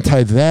that are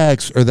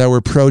anti-vax or that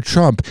were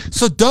pro-Trump.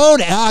 So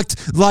don't act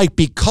like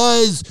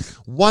because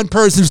one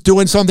person's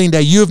doing something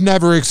that you've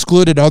never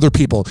excluded other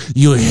people.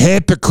 You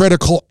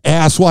hypocritical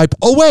asswipe.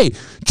 Oh, wait,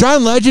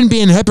 John Legend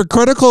being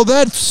hypocritical,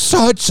 that's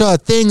such a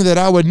thing that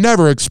I would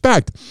never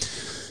expect.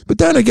 But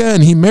then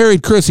again, he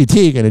married Chrissy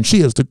Teigen, and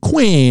she is the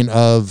queen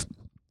of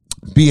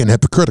being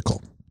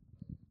hypocritical.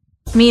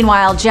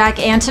 Meanwhile, Jack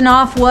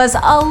Antonoff was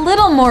a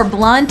little more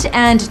blunt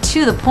and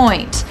to the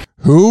point.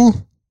 Who?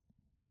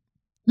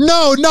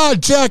 No,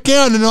 not Jack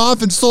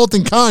Antonoff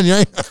insulting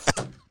Kanye.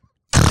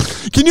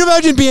 Can you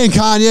imagine being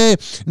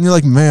Kanye and you're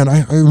like, man,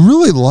 I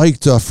really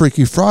liked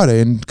Freaky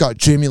Friday and got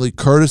Jamie Lee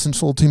Curtis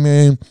insulting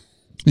me.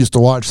 Used to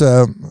watch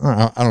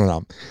that. I don't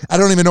know. I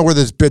don't even know where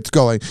this bit's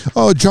going.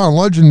 Oh, John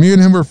Legend, me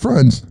and him are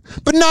friends.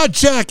 But not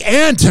Jack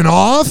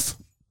Antonoff.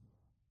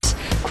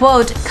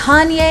 Quote,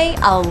 Kanye,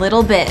 a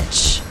little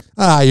bitch.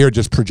 You're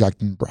just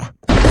projecting, bruh.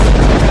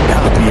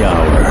 Happy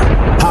Hour.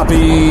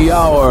 Happy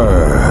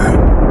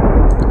Hour.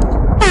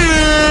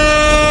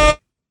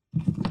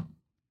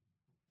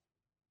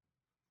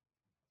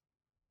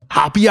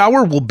 Happy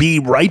Hour will be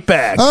right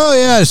back. Oh,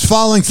 yeah. This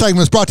following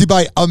segment is brought to you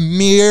by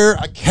Amir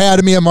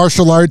Academy of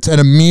Martial Arts and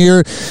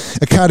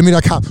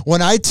AmirAcademy.com.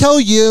 When I tell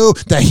you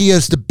that he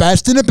is the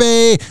best in the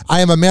Bay,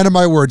 I am a man of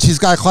my words. He's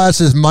got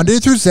classes Monday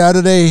through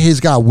Saturday. He's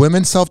got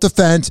women's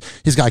self-defense.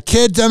 He's got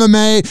kids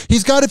MMA.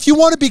 He's got, if you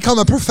want to become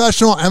a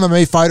professional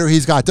MMA fighter,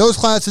 he's got those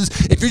classes.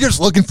 If you're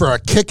just looking for a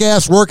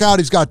kick-ass workout,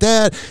 he's got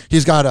that.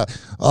 He's got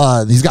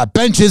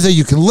benches that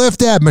you can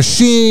lift at,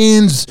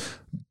 machines,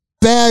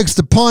 bags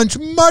to punch,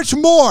 much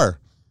more.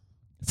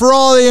 For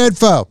all the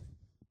info,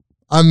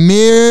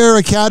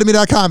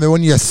 AmirAcademy.com. And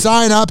when you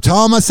sign up,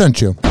 tell them I sent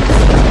you.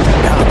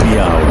 Happy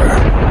Hour.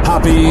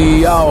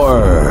 Happy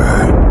Hour.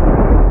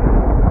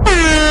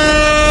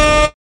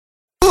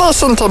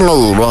 Listen to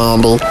me,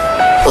 Randy.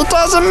 It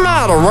doesn't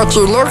matter what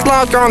you look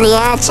like on the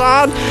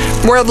outside,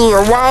 whether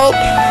you're white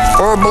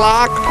or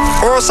black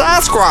or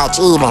Sasquatch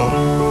even.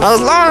 As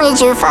long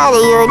as you follow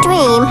your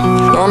dream,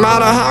 no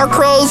matter how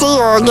crazy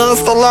or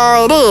against the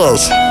law it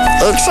is.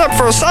 Except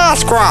for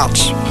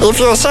Sasquatch. If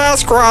you're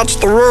Sasquatch,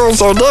 the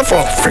rules are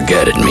different.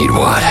 Forget it,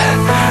 Meatwad.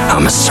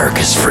 I'm a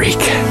circus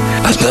freak.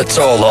 And that's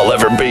all I'll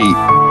ever be.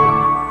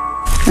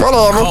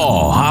 Whatever.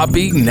 Call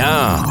Hoppy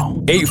now.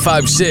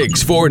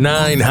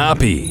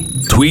 856-49-HOPPY.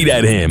 Tweet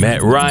at him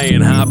at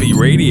Ryan Hoppy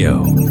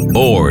Radio.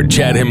 Or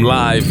chat him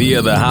live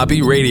via the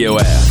Hoppy Radio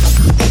app.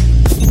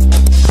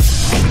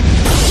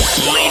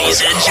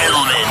 Ladies and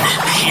gentlemen,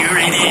 here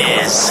it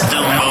is.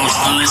 The most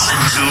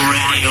listened to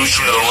radio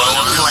show on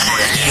the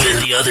planet. Even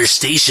the other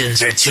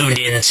stations are tuned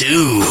in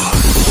too.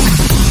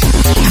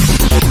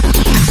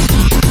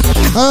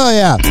 Oh,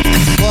 yeah.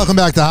 Welcome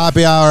back to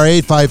Happy Hour,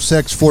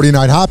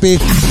 856-49-HOPPY.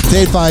 It's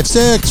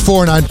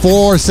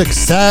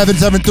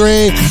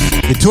 856-494-6773.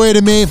 You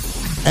tweeted me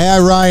at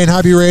Ryan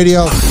Hoppy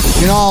Radio.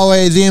 You can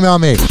always email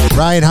me,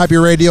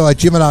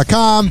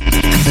 RyanHoppyRadio@gmail.com.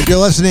 If you're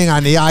listening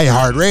on the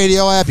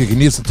iHeartRadio app, you can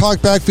use the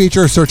TalkBack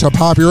feature, search up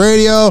Hoppy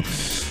Radio.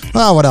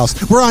 What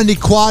else? We're on the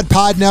Quad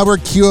Pod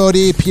Network,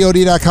 QOD,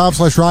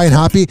 POD.com/Ryan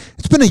Hoppy.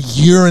 It's been a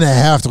year and a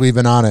half that we've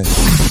been on it.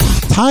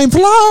 Time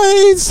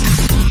flies.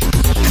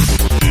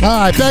 All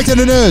right, back to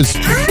the news.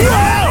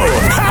 Whoa!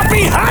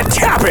 Happy Hot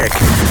Topic!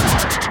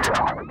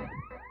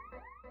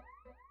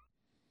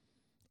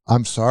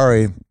 I'm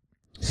sorry.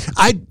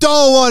 I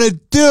don't want to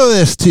do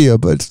this to you,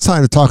 but it's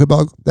time to talk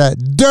about that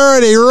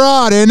dirty,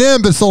 rotten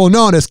imbecile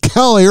known as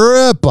Kelly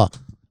Ripa.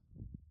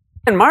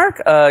 And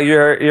Mark,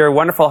 your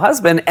wonderful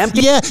husband,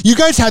 empty. Yeah, you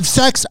guys have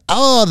sex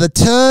all the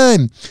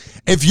time.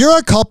 If you're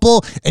a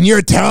couple and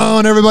you're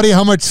telling everybody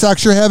how much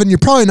sex you're having, you're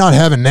probably not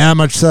having that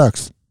much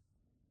sex.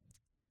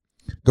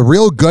 The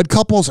real good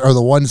couples are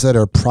the ones that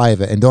are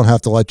private and don't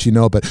have to let you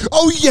know, but,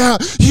 oh yeah,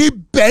 he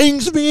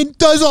bangs me and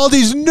does all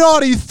these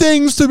naughty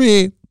things to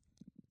me.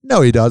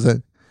 No, he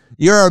doesn't.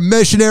 You're a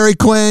missionary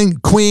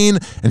queen,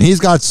 and he's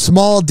got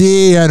small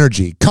D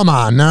energy. Come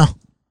on now.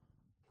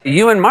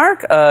 You and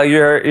Mark,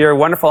 your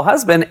wonderful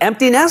husband,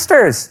 empty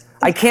nesters.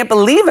 I can't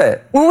believe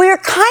it. Well, we were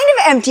kind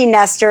of empty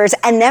nesters,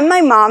 and then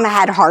my mom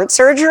had heart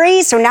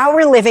surgery, so now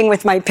we're living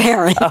with my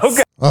parents.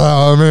 Okay.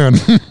 Oh, man.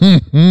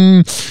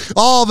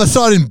 All of a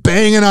sudden,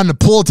 banging on the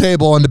pool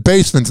table in the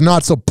basement's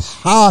not so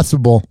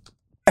possible.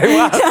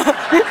 And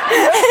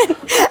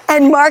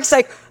Mark's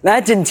like,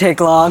 that didn't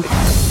take long.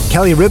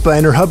 Kelly Ripa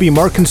and her hubby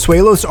Mark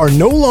Consuelos are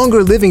no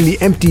longer living the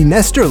empty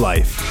nester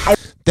life.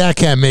 That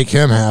can't make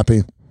him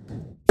happy.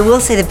 I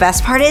will say the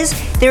best part is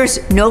there's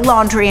no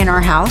laundry in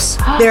our house.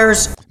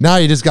 There's now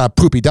you just got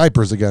poopy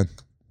diapers again.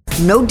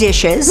 No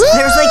dishes. Woo!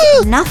 There's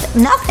like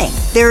nothing.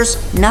 There's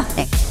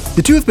nothing.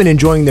 The two have been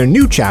enjoying their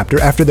new chapter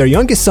after their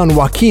youngest son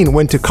Joaquin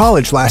went to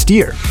college last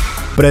year.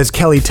 But as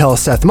Kelly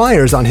tells Seth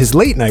Meyers on his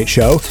late night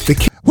show,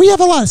 we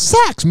have a lot of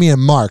sex, me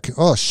and Mark.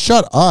 Oh,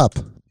 shut up.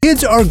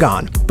 Kids are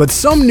gone, but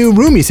some new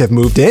roomies have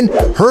moved in,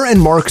 her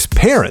and Mark's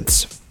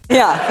parents.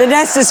 Yeah, the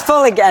nest is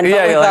full again.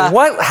 Yeah, you're like,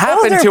 what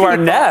happened to our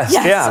nest?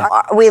 Yes. Yeah.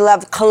 We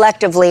love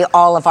collectively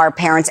all of our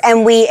parents,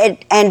 and we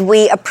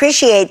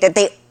appreciate that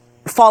they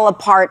fall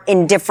apart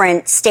in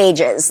different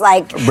stages.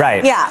 Like,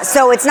 right. Yeah,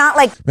 so it's not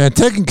like... Man,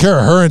 taking care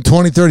of her in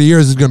 20, 30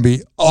 years is going to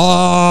be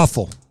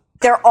awful.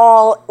 They're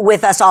all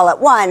with us all at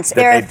once.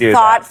 They're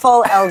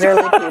thoughtful,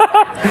 elderly people.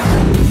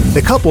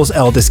 The couple's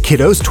eldest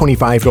kiddos,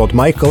 25-year-old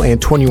Michael and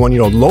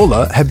 21-year-old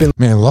Lola, have been...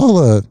 Man,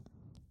 Lola,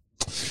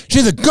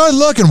 she's a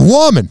good-looking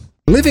woman.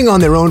 living on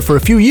their own for a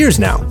few years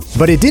now.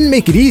 But it didn't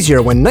make it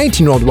easier when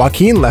 19-year-old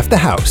Joaquin left the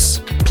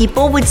house.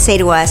 People would say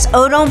to us,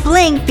 oh, don't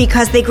blink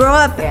because they grow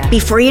up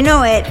before you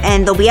know it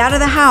and they'll be out of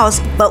the house.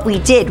 But we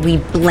did. We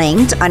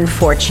blinked,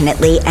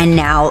 unfortunately, and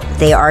now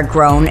they are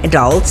grown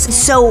adults.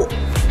 So,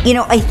 you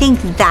know, I think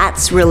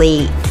that's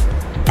really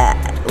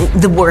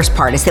the worst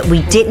part is that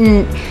we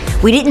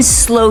didn't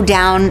slow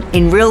down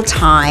in real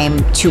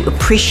time to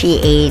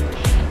appreciate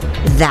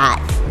that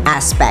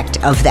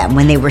aspect of them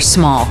when they were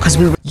small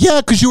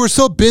because you were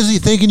so busy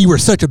thinking you were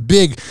such a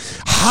big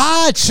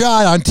hot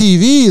shot on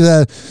TV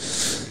that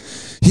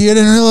you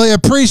didn't really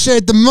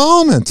appreciate the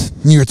moment.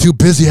 You were too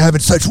busy having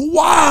such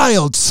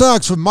wild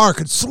sex with Mark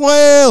and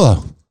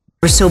Suelo.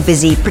 We're so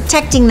busy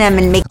protecting them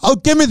and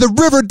give me the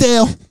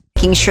Riverdale.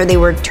 Making sure they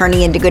were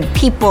turning into good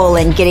people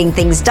and getting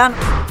things done.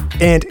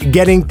 And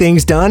getting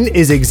things done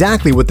is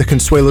exactly what the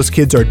Consuelos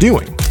kids are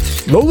doing.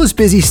 Lola's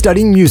busy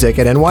studying music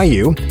at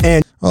NYU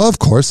and, of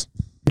course,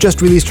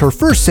 just released her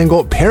first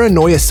single,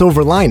 Paranoia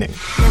Silver Lining.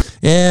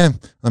 Yeah,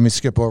 let me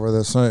skip over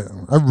this. I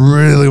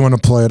really want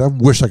to play it. I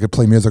wish I could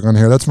play music on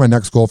here. That's my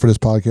next goal for this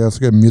podcast,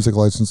 get music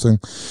licensing.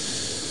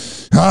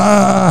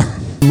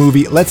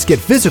 Movie Let's Get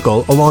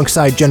Physical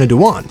alongside Jenna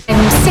Dewan.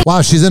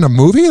 Wow, she's in a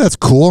movie? That's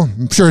cool.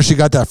 I'm sure she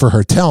got that for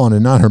her talent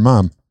and not her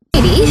mom.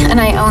 And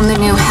I own the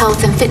new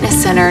health and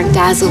fitness center,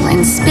 Dazzle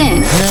and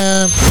Spin.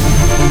 Yeah.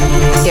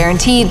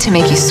 Guaranteed to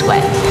make you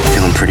sweat.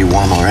 Feeling pretty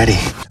warm already.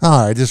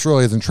 All right, this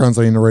really isn't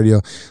translating to radio.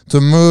 It's a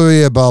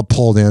movie about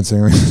pole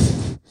dancing.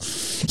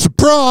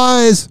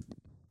 Surprise!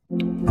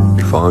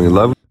 You're falling in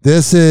love?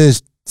 This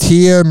is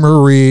Tia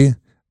Marie.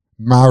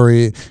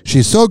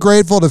 She's so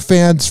grateful to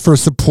fans for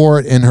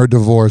support in her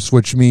divorce,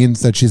 which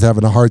means that she's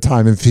having a hard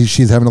time and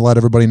she's having to let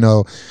everybody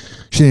know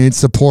she needs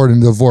support in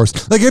the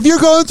divorce. Like, if you're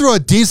going through a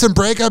decent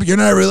breakup, you're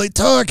not really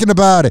talking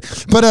about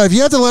it. But if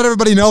you have to let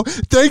everybody know,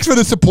 thanks for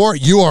the support,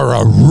 you are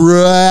a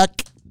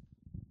wreck.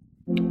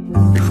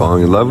 You're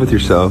falling in love with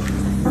yourself.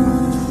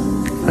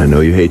 I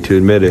know you hate to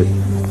admit it.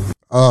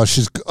 Oh,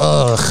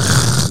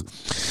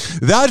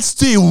 that's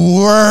the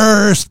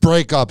worst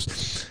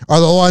breakups, are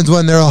the ones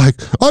when they're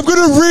like, I'm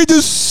going to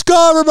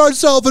rediscover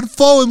myself and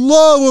fall in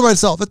love with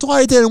myself. That's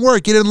why it didn't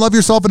work. You didn't love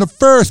yourself in the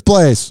first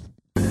place.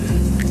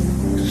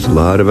 There's a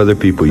lot of other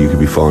people you could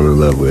be falling in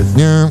love with.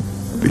 Yeah.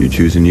 But you're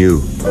choosing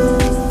you.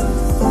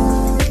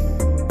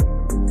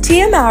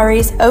 Tia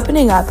Mowry's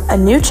opening up a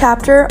new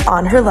chapter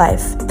on her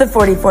life. The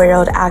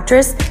 44-year-old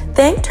actress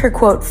thanked her,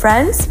 quote,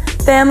 friends,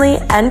 family,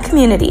 and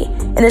community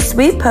in a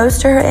sweet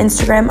post to her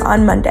Instagram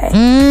on Monday,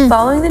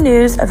 following the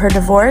news of her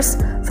divorce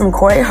from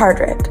Corey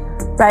Hardrick.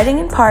 Writing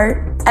in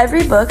part,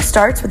 every book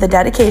starts with a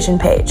dedication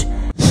page.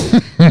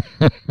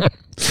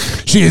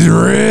 She's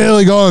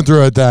really going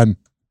through it then.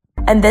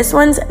 And this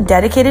one's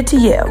dedicated to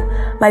you,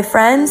 my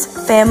friends,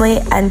 family,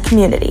 and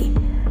community.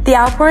 The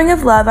outpouring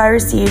of love I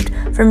received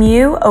from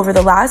you over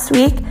the last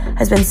week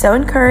has been so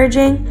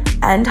encouraging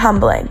and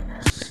humbling.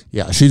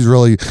 Yeah, she's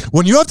really...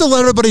 When you have to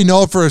let everybody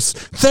know first,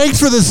 thanks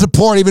for the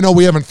support, even though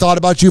we haven't thought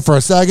about you for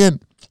a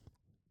second,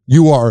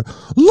 you are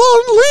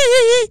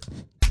lonely.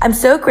 I'm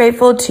so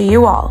grateful to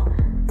you all.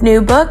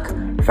 New book,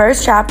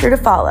 first chapter to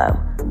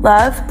follow.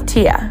 Love,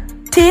 Tia.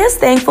 Tia's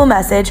thankful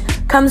message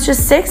comes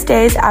just 6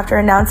 days after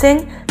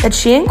announcing that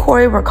she and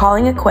Corey were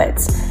calling it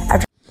quits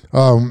after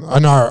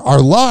and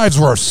our lives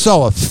were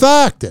so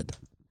affected.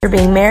 After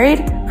being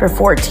married for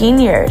 14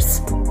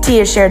 years.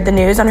 Tia shared the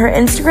news on her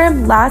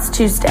Instagram last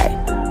Tuesday,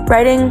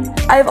 writing,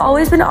 I have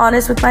always been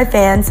honest with my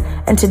fans,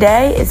 and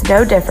today is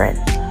no different.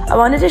 I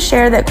wanted to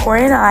share that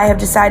Corey and I have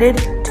decided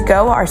to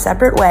go our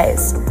separate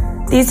ways.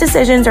 These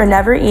decisions are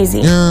never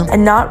easy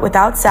and not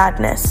without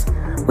sadness.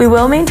 We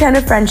will maintain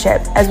a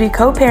friendship as we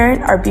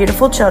co-parent our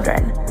beautiful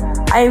children.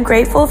 I am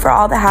grateful for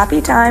all the happy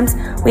times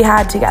we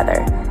had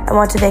together. I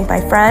want to thank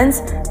my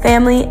friends,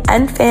 family,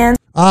 and fans.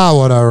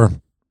 Whatever.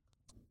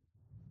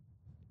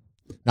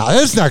 Now,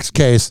 this next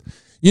case,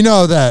 you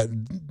know that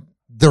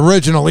the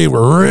original lead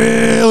were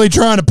really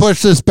trying to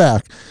push this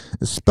back,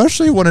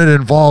 especially when it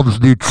involves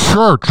the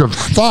Church of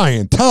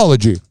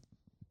Scientology.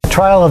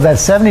 Trial of that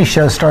 70s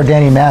show star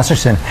Danny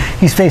Masterson.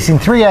 He's facing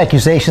 3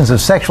 accusations of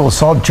sexual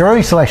assault.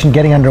 Jury selection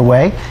getting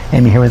underway.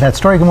 Amy here with that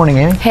story. Good morning,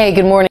 Amy. Hey,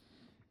 good morning.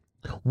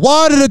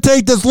 Why did it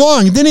take this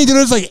long? Didn't he do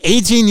this like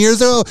 18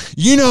 years ago?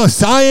 You know,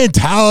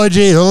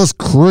 Scientology, those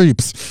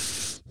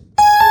creeps.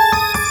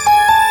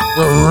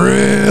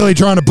 We're really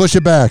trying to push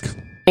it back.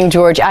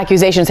 George,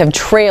 accusations have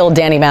trailed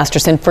Danny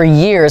Masterson for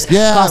years,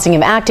 costing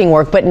him acting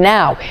work, but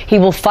now he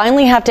will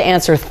finally have to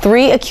answer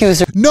 3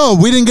 accusers. No,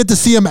 we didn't get to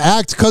see him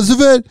act because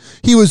of it.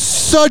 He was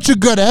such a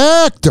good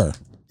actor.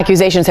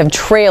 Accusations have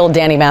trailed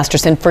Danny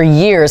Masterson for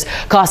years,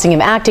 costing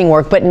him acting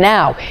work, but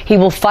now he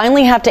will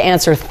finally have to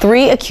answer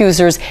 3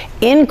 accusers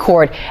in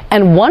court.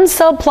 And one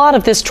subplot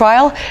of this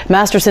trial,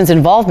 Masterson's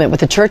involvement with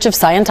the Church of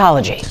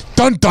Scientology.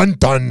 Dun, dun,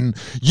 dun.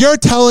 You're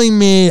telling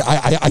me,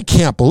 I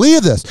can't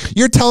believe this.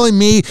 You're telling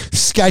me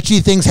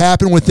sketchy things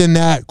happen within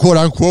that quote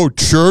unquote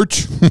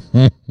church?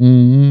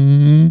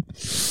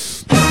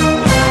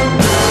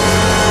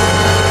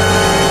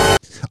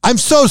 I'm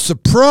so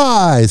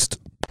surprised.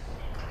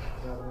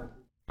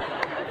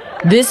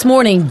 This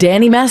morning,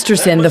 Danny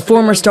Masterson, the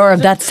former star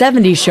of That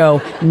 70s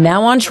Show,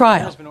 now on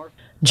trial.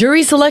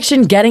 Jury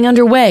selection getting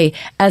underway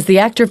as the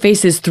actor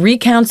faces 3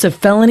 counts of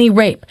felony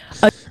rape.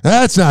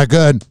 That's not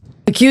good.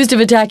 Accused of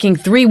attacking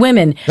 3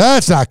 women.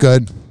 That's not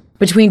good.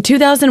 Between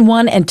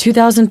 2001 and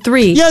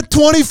 2003. Yeah,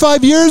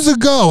 25 years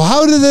ago.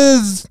 How did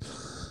this...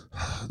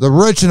 The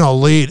rich and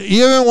elite,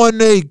 even when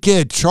they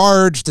get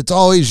charged, it's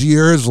always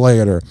years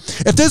later.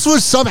 If this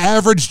was some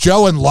average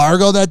Joe in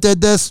Largo that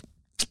did this,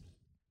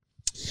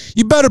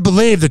 you better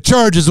believe the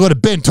charges would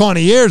have been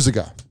 20 years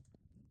ago.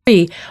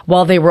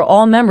 While they were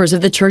all members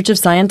of the Church of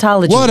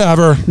Scientology.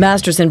 Whatever.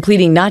 Masterson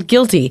pleading not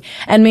guilty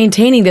and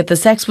maintaining that the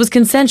sex was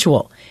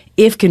consensual.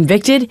 If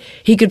convicted,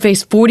 he could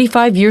face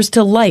 45 years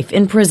to life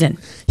in prison.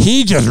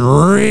 He just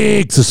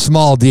reeks of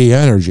small D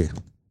energy.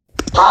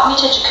 Brought me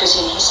to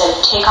jacuzzi and he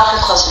said, take off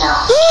your clothes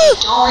now.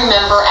 Don't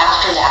remember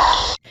after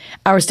that.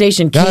 Our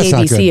station,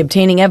 KABC,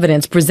 obtaining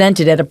evidence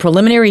presented at a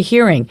preliminary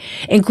hearing,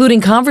 including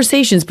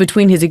conversations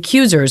between his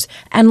accusers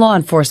and law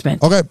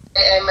enforcement. Okay.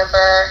 I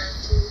remember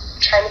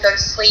trying to go to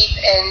sleep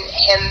and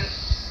him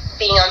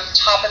being on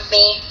top of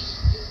me.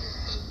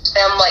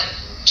 And I'm like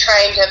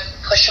trying to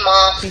push him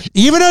off.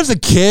 Even as a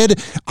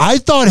kid, I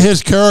thought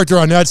his character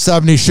on That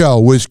 70s Show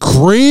was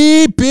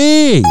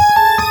creepy.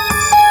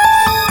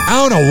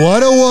 I don't know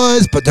what it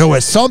was, but there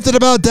was something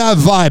about that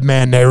vibe,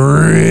 man, that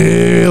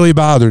really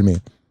bothered me.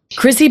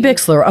 Chrissy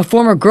Bixler, a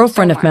former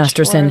girlfriend of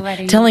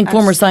Masterson, telling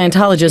former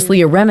Scientologist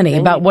Leah Remini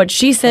about what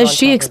she says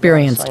she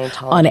experienced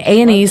on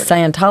A&E's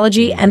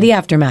Scientology and the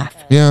Aftermath.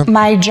 Yeah.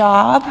 My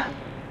job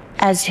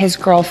as his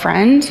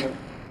girlfriend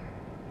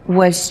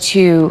was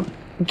to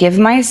give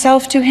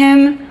myself to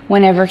him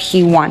whenever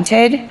he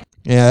wanted.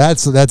 Yeah,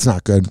 that's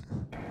not good.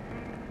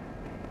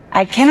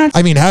 I cannot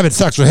I mean, having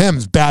sex with him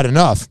is bad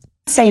enough.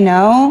 say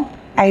no.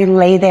 I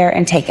lay there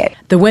and take it.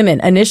 The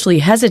women, initially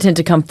hesitant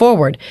to come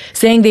forward,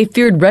 saying they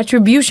feared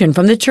retribution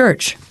from the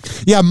church.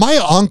 Yeah, my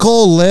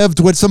uncle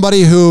lived with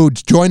somebody who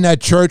joined that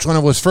church when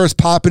it was first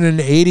popping in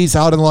the 80s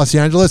out in Los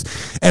Angeles.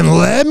 And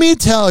let me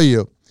tell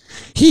you,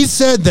 he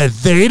said that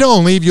they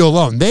don't leave you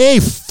alone. They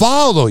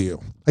follow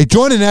you. Like,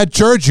 joining that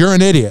church, you're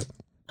an idiot.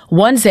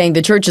 One saying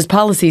the church's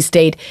policies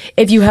state,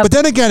 if you have... But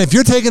then again, if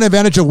you're taking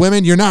advantage of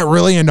women, you're not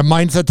really in the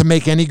mindset to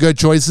make any good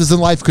choices in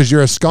life because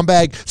you're a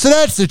scumbag. So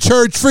that's the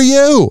church for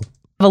you.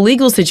 A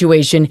legal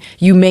situation,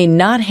 you may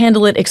not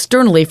handle it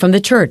externally from the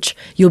church.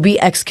 You'll be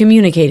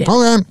excommunicated.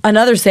 Okay.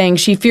 Another saying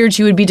she feared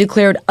she would be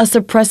declared a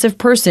suppressive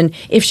person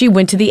if she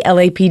went to the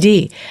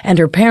LAPD, and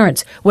her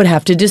parents would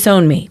have to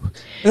disown me.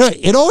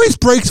 It always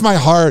breaks my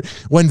heart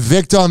when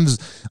victims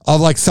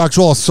of like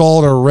sexual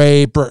assault or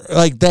rape or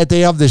like that, they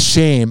have the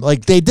shame.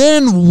 Like, they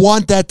didn't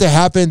want that to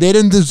happen. They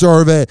didn't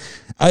deserve it.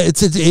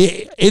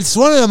 It's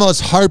one of the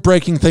most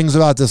heartbreaking things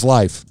about this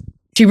life.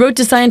 She wrote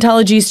to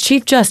Scientology's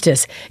Chief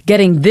Justice,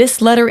 getting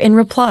this letter in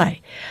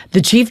reply.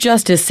 The Chief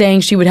Justice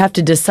saying she would have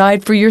to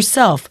decide for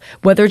yourself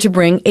whether to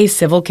bring a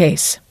civil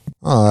case.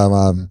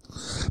 I'm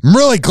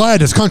really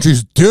glad this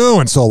country's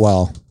doing so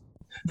well.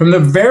 From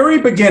the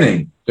very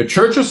beginning, the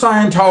Church of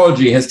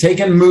Scientology has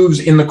taken moves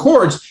in the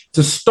courts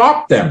to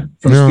stop them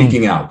from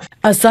speaking out.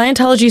 A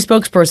Scientology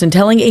spokesperson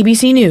telling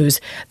ABC News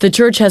the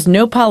church has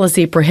no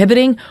policy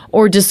prohibiting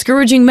or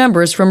discouraging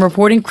members from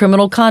reporting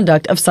criminal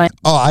conduct of Scientology.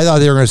 Oh, I thought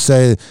they were going to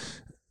say...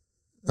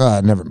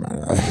 never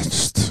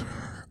mind.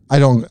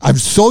 I'm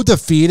so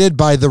defeated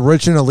by the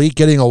rich and elite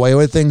getting away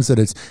with things that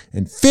it's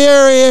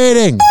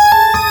infuriating.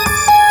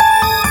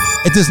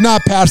 It does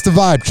not pass the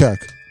vibe check.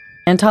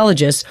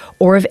 Scientologists,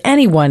 or of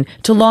anyone,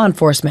 to law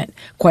enforcement.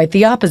 Quite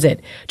the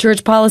opposite.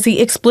 Church policy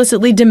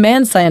explicitly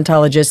demands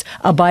Scientologists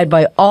abide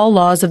by all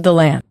laws of the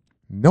land.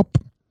 Nope.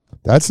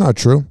 That's not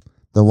true.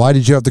 Then why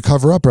did you have to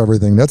cover up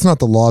everything? That's not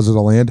the laws of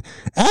the land.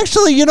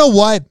 Actually, you know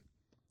what?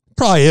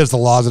 Probably is the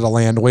laws of the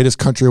land, the way this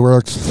country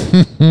works.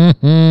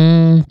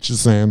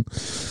 Just saying.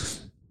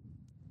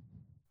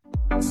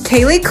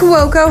 Kaylee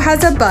Cuoco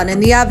has a bun in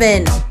the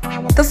oven.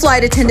 The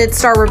flight attendant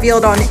star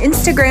revealed on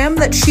Instagram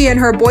that she and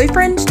her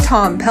boyfriend,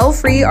 Tom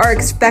Pelphrey, are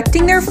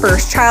expecting their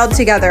first child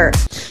together.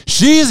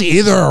 She's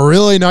either a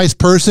really nice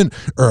person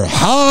or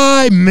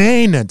high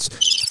maintenance.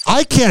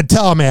 I can't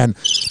tell, man.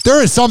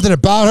 There is something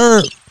about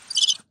her.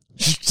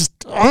 She's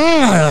just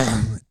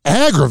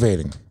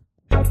aggravating.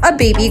 A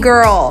baby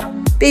girl.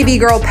 Baby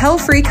girl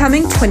Pelphrey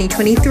coming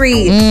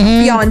 2023.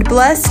 Beyond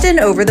blessed and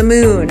over the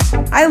moon.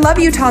 I love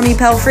you, Tommy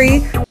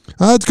Pelphrey.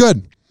 That's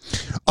good.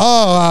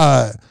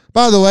 Oh,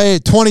 by the way,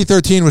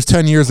 2013 was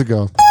 10 years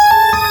ago.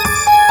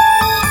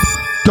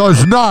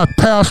 Does not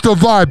pass the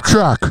vibe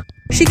check.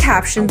 She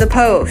captioned the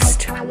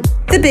post.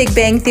 The Big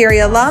Bang Theory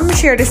alum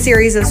shared a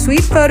series of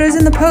sweet photos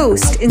in the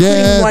post,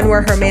 including one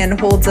where her man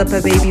holds up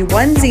a baby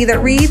onesie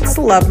that reads,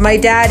 "Love my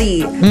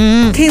daddy."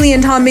 Kaylee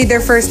and Tom made their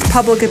first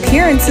public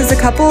appearance as a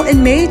couple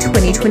in May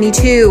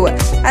 2022,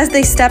 as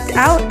they stepped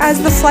out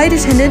as the flight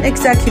attendant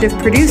executive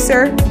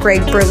producer, Greg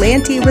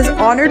Berlanti, was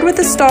honored with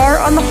a star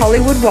on the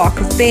Hollywood Walk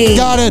of Fame.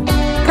 Got it.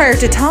 Prior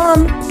to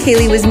Tom,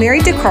 Kaylee was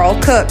married to Carl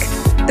Cook.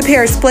 The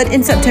pair split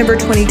in September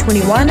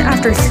 2021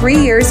 after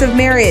 3 years of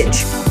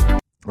marriage.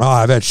 Oh,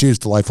 I bet she's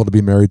delightful to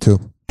be married to.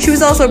 She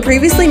was also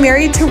previously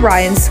married to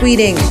Ryan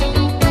Sweeting.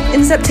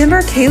 In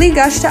September, Kaylee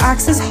gushed to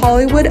Access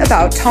Hollywood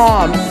about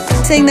Tom,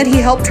 saying that he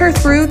helped her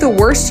through the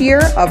worst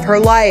year of her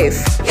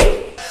life.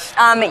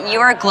 You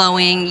are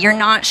glowing. You're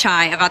not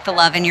shy about the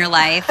love in your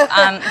life.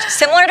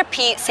 Similar to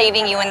Pete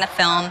saving you in the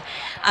film,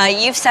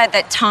 you've said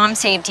that Tom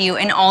saved you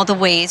in all the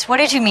ways. What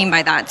did you mean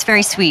by that? It's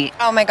very sweet.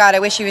 Oh my God, I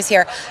wish he was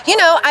here. You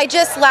know,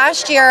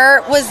 last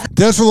year was...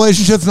 This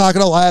relationship's not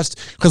going to last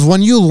because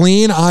when you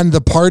lean on the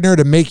partner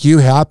to make you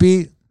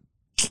happy,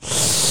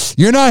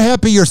 you're not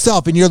happy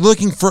yourself and you're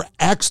looking for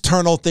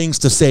external things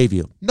to save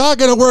you. Not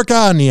going to work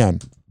out in the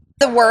end.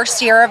 The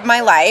worst year of my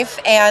life,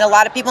 and a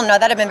lot of people know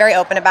that. I've been very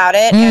open about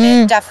it, and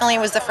it definitely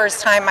was the first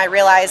time I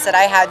realized that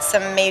I had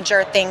some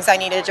major things I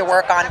needed to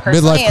work on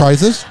personally. Midlife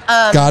crisis?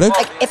 Got it.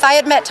 If I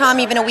had met Tom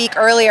even a week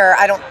earlier,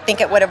 I don't think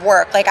it would have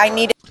worked. I don't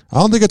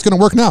think it's going to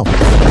work now.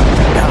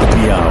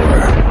 Happy Hour.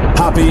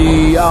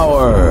 Happy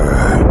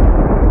Hour.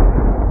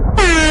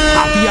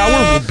 Happy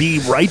Hour will be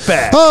right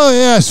back. Oh,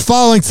 yes.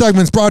 Following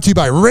segments brought to you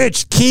by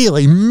Rich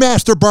Keeley,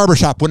 Master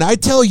Barbershop. When I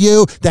tell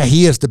you that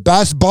he is the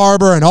best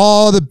barber in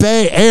all the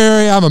Bay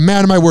Area, I'm a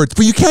man of my words.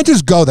 But you can't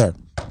just go there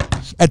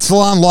at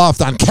Salon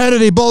Loft on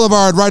Kennedy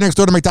Boulevard, right next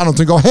door to McDonald's,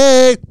 and go,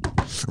 hey,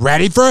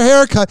 ready for a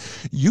haircut?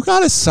 You got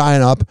to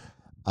sign up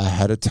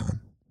ahead of time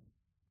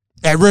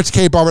at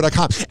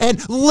richkbarber.com.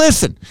 And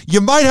listen, you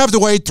might have to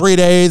wait 3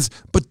 days,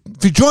 but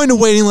if you join the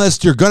waiting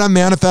list, you're going to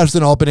manifest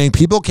an opening.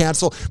 People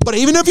cancel. But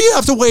even if you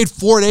have to wait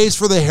 4 days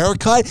for the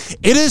haircut,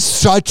 it is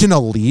such an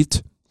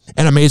elite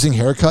and amazing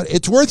haircut.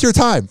 It's worth your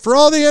time. For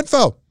all the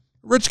info,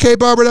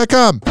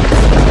 richkbarber.com.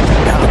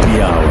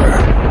 Happy Hour.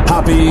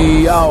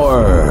 Happy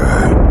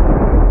Hour.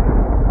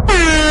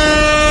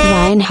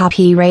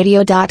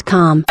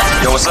 RyanHappyRadio.com.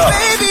 Yo, what's up?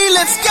 Baby,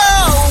 let's go!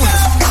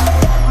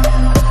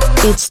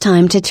 It's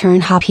time to turn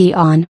happy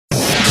on.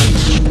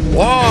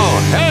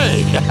 Whoa,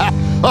 hey!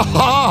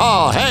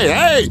 Oh,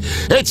 hey!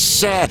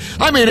 It's,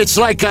 it's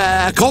like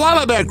a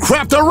koala bear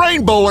cracked a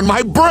rainbow in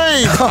my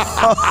brain!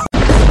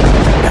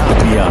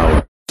 Happy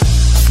Hour.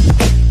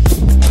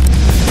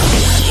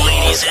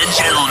 Ladies and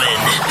gentlemen,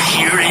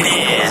 here it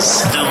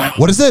is.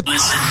 What is it?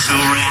 Listen to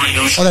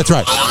radio show. Oh, that's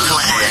right.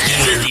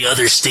 Even the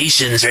other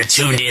stations are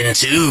tuned in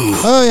too.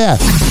 Oh, yeah.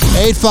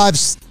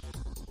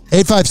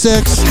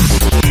 856.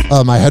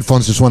 Oh, my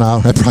headphones just went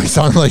out. I probably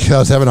sounded like I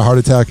was having a heart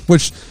attack,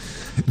 which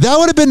that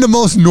would have been the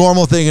most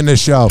normal thing in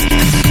this show. Whoa!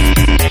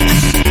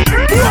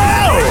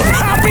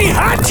 Happy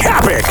Hot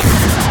Topic!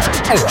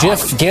 As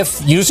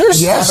GIF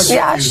users? Yes.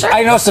 Yeah, sure.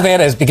 I know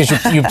Savannah is because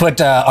you put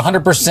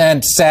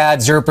 100% sad,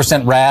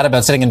 0% rad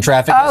about sitting in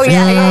traffic. Oh,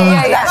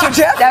 yeah. That's your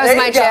GIF? That was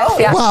my GIF,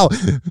 yeah. Wow.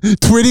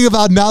 Tweeting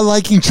about not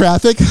liking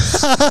traffic.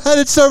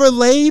 It's so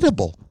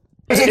relatable.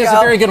 It's a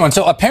very good one.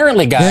 So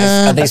apparently,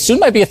 guys, they soon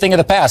might be a thing of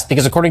the past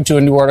because according to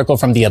a new article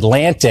from The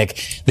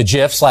Atlantic, the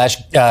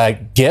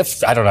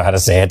GIF/GIF, I don't know how to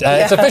say it,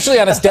 it's officially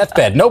on its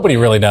deathbed. Nobody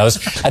really knows.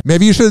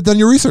 Maybe you should have done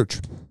your research.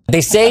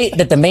 They say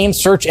that the main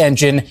search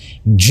engine,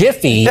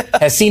 Jiffy,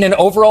 has seen an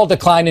overall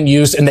decline in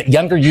use and that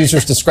younger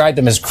users describe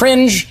them as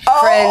cringe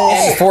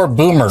and for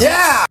boomers.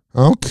 Yeah.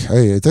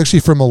 Okay, it's actually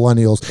for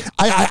millennials.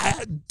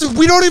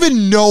 We don't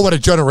even know what a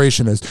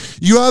generation is.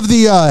 You have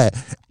the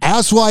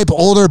asswipe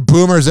older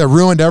boomers that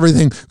ruined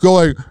everything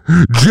going,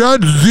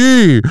 Gen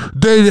Z.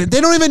 They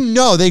don't even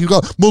know. They can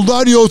go,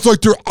 millennials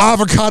like their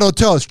avocado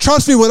toast.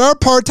 Trust me, with our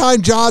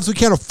part-time jobs, we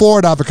can't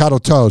afford avocado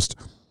toast.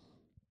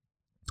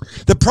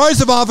 The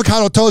price of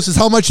avocado toast is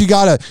how much you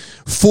got a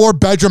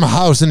 4-bedroom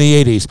house in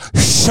the 80s.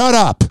 Shut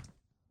up.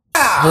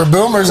 We're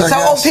boomers, That's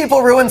how old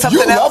people ruin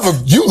something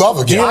else. You love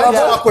a guy.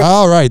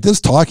 All right,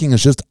 this talking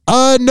is just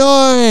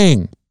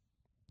annoying.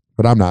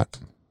 But I'm not.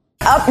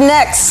 Up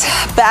next,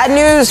 bad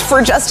news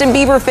for Justin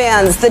Bieber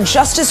fans. The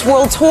Justice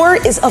World Tour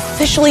is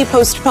officially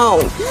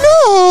postponed.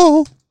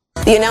 No.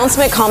 The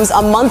announcement comes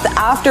a month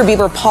after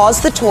Bieber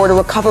paused the tour to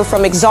recover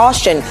from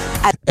exhaustion.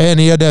 And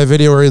he had that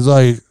video where he's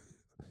like,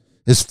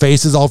 his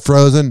face is all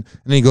frozen, and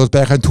then he goes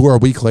back on tour a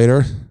week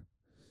later.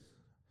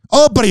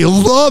 Oh, but he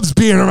loves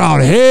being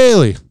around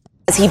Haley.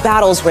 As he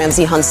battles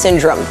Ramsay Hunt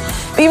syndrome.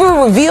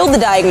 Bieber revealed the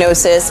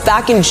diagnosis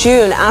back in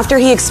June after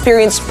he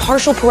experienced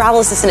partial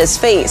paralysis in his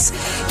face.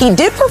 He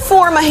did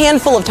perform a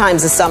handful of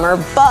times this summer,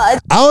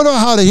 but... I don't know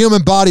how the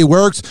human body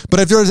works,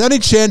 but if there's any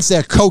chance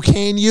that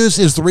cocaine use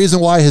is the reason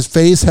why his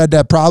face had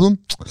that problem,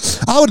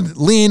 I would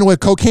lean with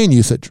cocaine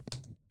usage.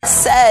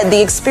 Said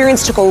the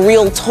experience took a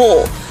real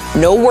toll.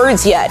 No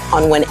words yet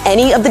on when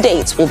any of the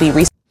dates will be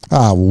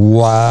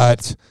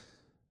what?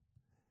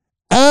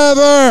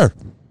 Ever!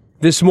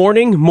 This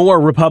morning, more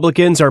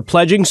Republicans are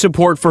pledging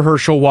support for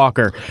Herschel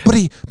Walker. But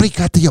he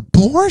got the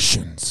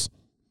abortions.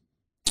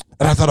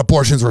 And I thought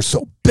abortions were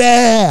so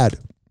bad.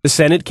 The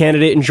Senate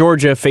candidate in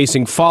Georgia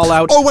facing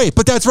fallout. Oh, wait,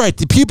 but that's right.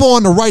 The people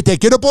on the right that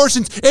get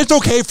abortions, it's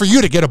okay for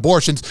you to get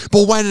abortions.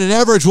 But when an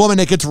average woman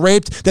that gets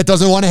raped that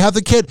doesn't want to have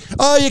the kid,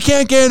 oh, you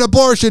can't get an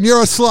abortion.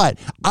 You're a slut.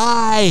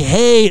 I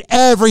hate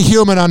every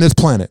human on this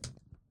planet.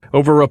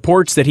 Over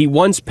reports that he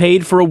once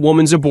paid for a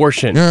woman's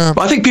abortion. Yeah.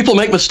 I think people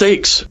make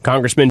mistakes.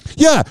 Congressman.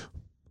 Yeah.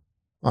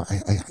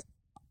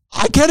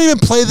 I can't even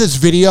play this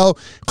video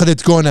because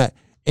it's going to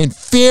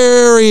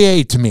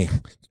infuriate me.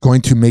 It's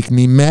going to make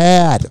me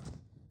mad.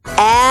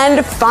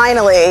 And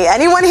finally,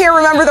 anyone here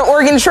remember the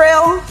Oregon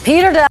Trail?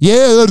 Peter does.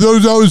 Yeah,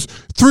 that was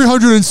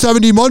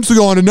 370 months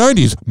ago in the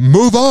 90s.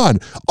 Move on.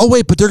 Oh,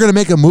 wait, but they're going to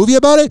make a movie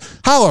about it?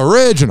 How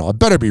original. It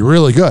better be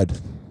really good.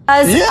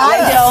 I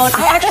don't.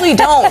 I actually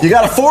don't. You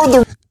got to forward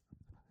the...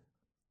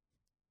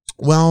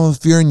 Well,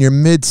 if you're in your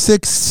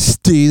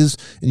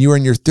mid-60s and you were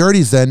in your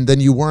 30s then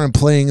you weren't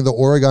playing the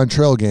Oregon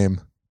Trail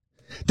game.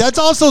 That's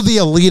also the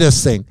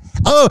elitist thing.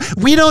 Oh,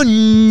 we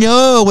don't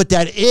know what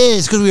that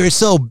is because we were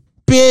so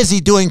busy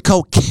doing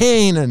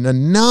cocaine in the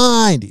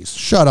 90s.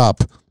 Shut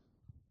up.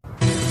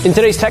 In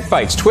today's Tech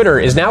Bites, Twitter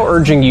is now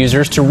urging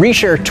users to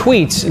reshare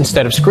tweets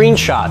instead of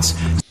screenshots.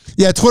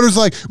 Yeah, Twitter's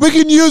like, we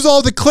can use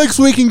all the clicks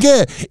we can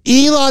get.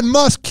 Elon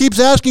Musk keeps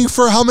asking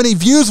for how many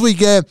views we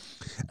get.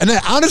 And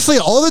then, honestly,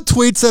 all the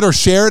tweets that are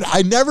shared,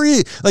 I never,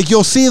 like,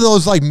 you'll see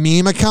those, like,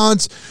 meme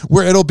accounts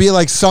where it'll be,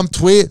 like, some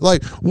tweet,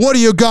 like, what are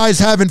you guys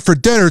having for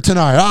dinner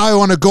tonight? I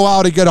want to go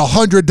out and get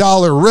 $100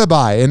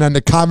 ribeye. And then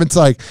the comments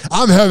like,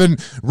 I'm having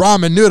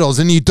ramen noodles,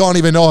 and you don't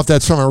even know if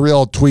that's from a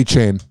real tweet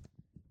chain.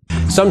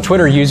 Some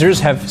Twitter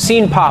users have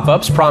seen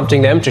pop-ups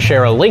prompting them to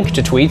share a link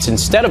to tweets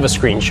instead of a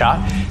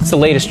screenshot. It's the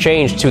latest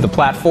change to the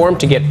platform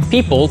to get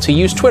people to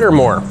use Twitter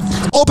more.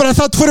 Oh, but I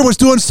thought Twitter was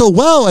doing so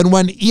well, and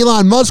when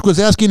Elon Musk was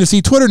asking to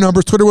see Twitter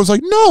numbers, Twitter was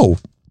like, no.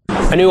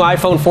 A new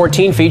iPhone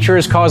 14 feature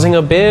is causing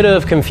a bit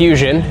of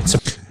confusion.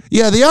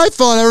 Yeah, the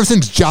iPhone, ever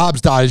since Jobs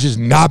died, has just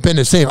not been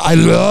the same. I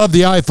love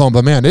the iPhone,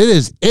 but man, it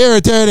is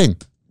irritating.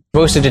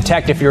 Supposed to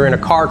detect if you're in a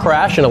car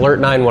crash and alert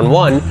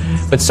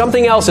 911, but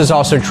something else is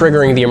also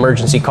triggering the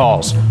emergency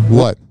calls.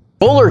 What?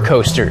 Roller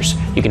coasters.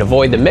 You can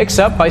avoid the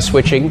mix-up by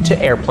switching to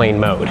airplane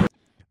mode.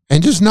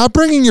 And just not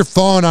bringing your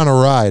phone on a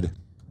ride.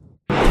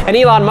 And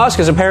Elon Musk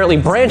is apparently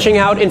branching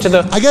out into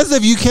the... I guess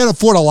if you can't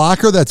afford a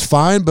locker, that's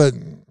fine, but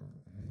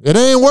it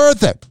ain't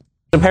worth it.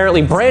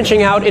 Apparently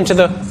branching out into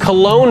the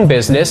cologne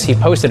business. He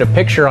posted a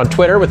picture on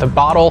Twitter with a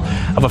bottle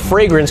of a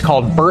fragrance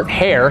called Burnt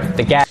Hair.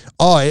 The gas.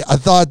 Oh, I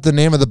thought the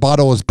name of the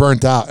bottle was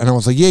Burnt Out. And I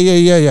was like,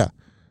 yeah.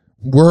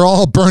 We're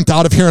all burnt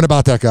out of hearing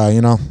about that guy,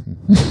 you know?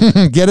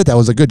 Get it? That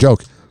was a good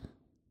joke.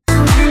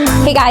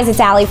 Hey guys, it's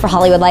Allie for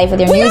Hollywood Life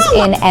with your news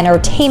in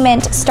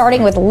entertainment,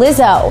 starting with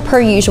Lizzo. Per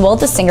usual,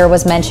 the singer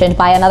was mentioned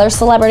by another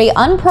celebrity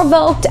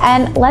unprovoked,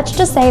 and let's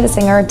just say the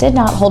singer did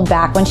not hold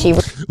back when she...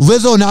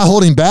 Lizzo not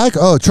holding back?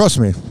 Oh, trust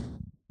me.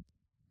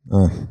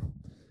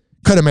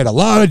 Could have made a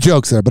lot of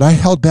jokes there, but I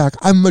held back.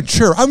 I'm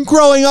mature. I'm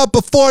growing up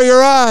before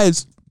your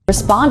eyes.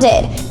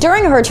 Responded.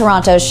 During her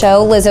Toronto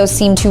show, Lizzo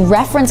seemed to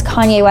reference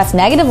Kanye West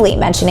negatively,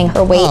 mentioning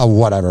her weight. Oh,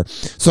 whatever.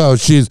 So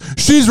she's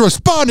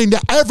responding to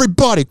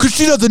everybody because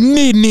she doesn't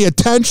need any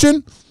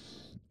attention.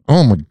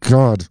 Oh, my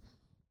God.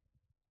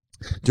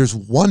 There's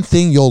one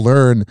thing you'll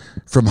learn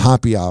from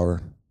Happy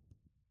Hour.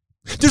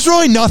 There's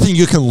really nothing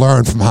you can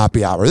learn from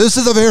Happy Hour. This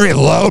is a very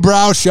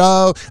lowbrow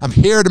show. I'm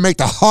here to make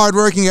the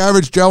hardworking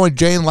average Joe and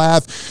Jane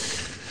laugh.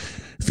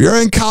 If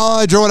you're in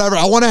college or whatever,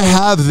 I want to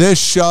have this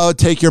show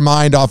take your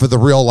mind off of the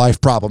real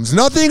life problems.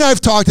 Nothing I've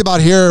talked about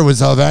here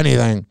was of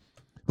anything.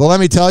 But let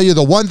me tell you,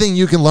 the one thing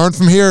you can learn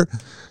from here,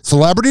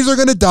 celebrities are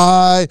going to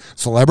die.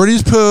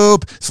 Celebrities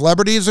poop.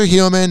 Celebrities are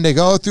human. They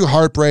go through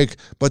heartbreak.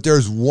 But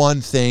there's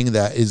one thing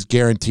that is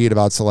guaranteed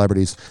about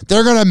celebrities.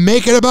 They're going to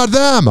make it about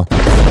them.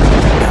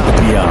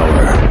 Happy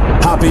Hour.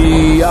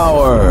 Happy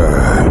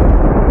Hour.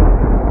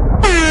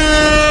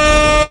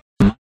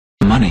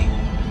 Money.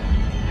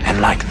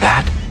 And like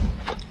that,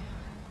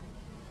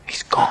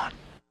 he's gone.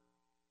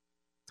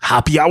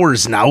 Happy Hour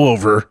is now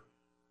over.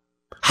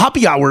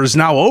 Happy Hour is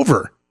now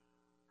over.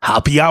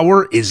 Happy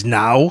Hour is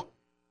now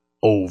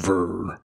over.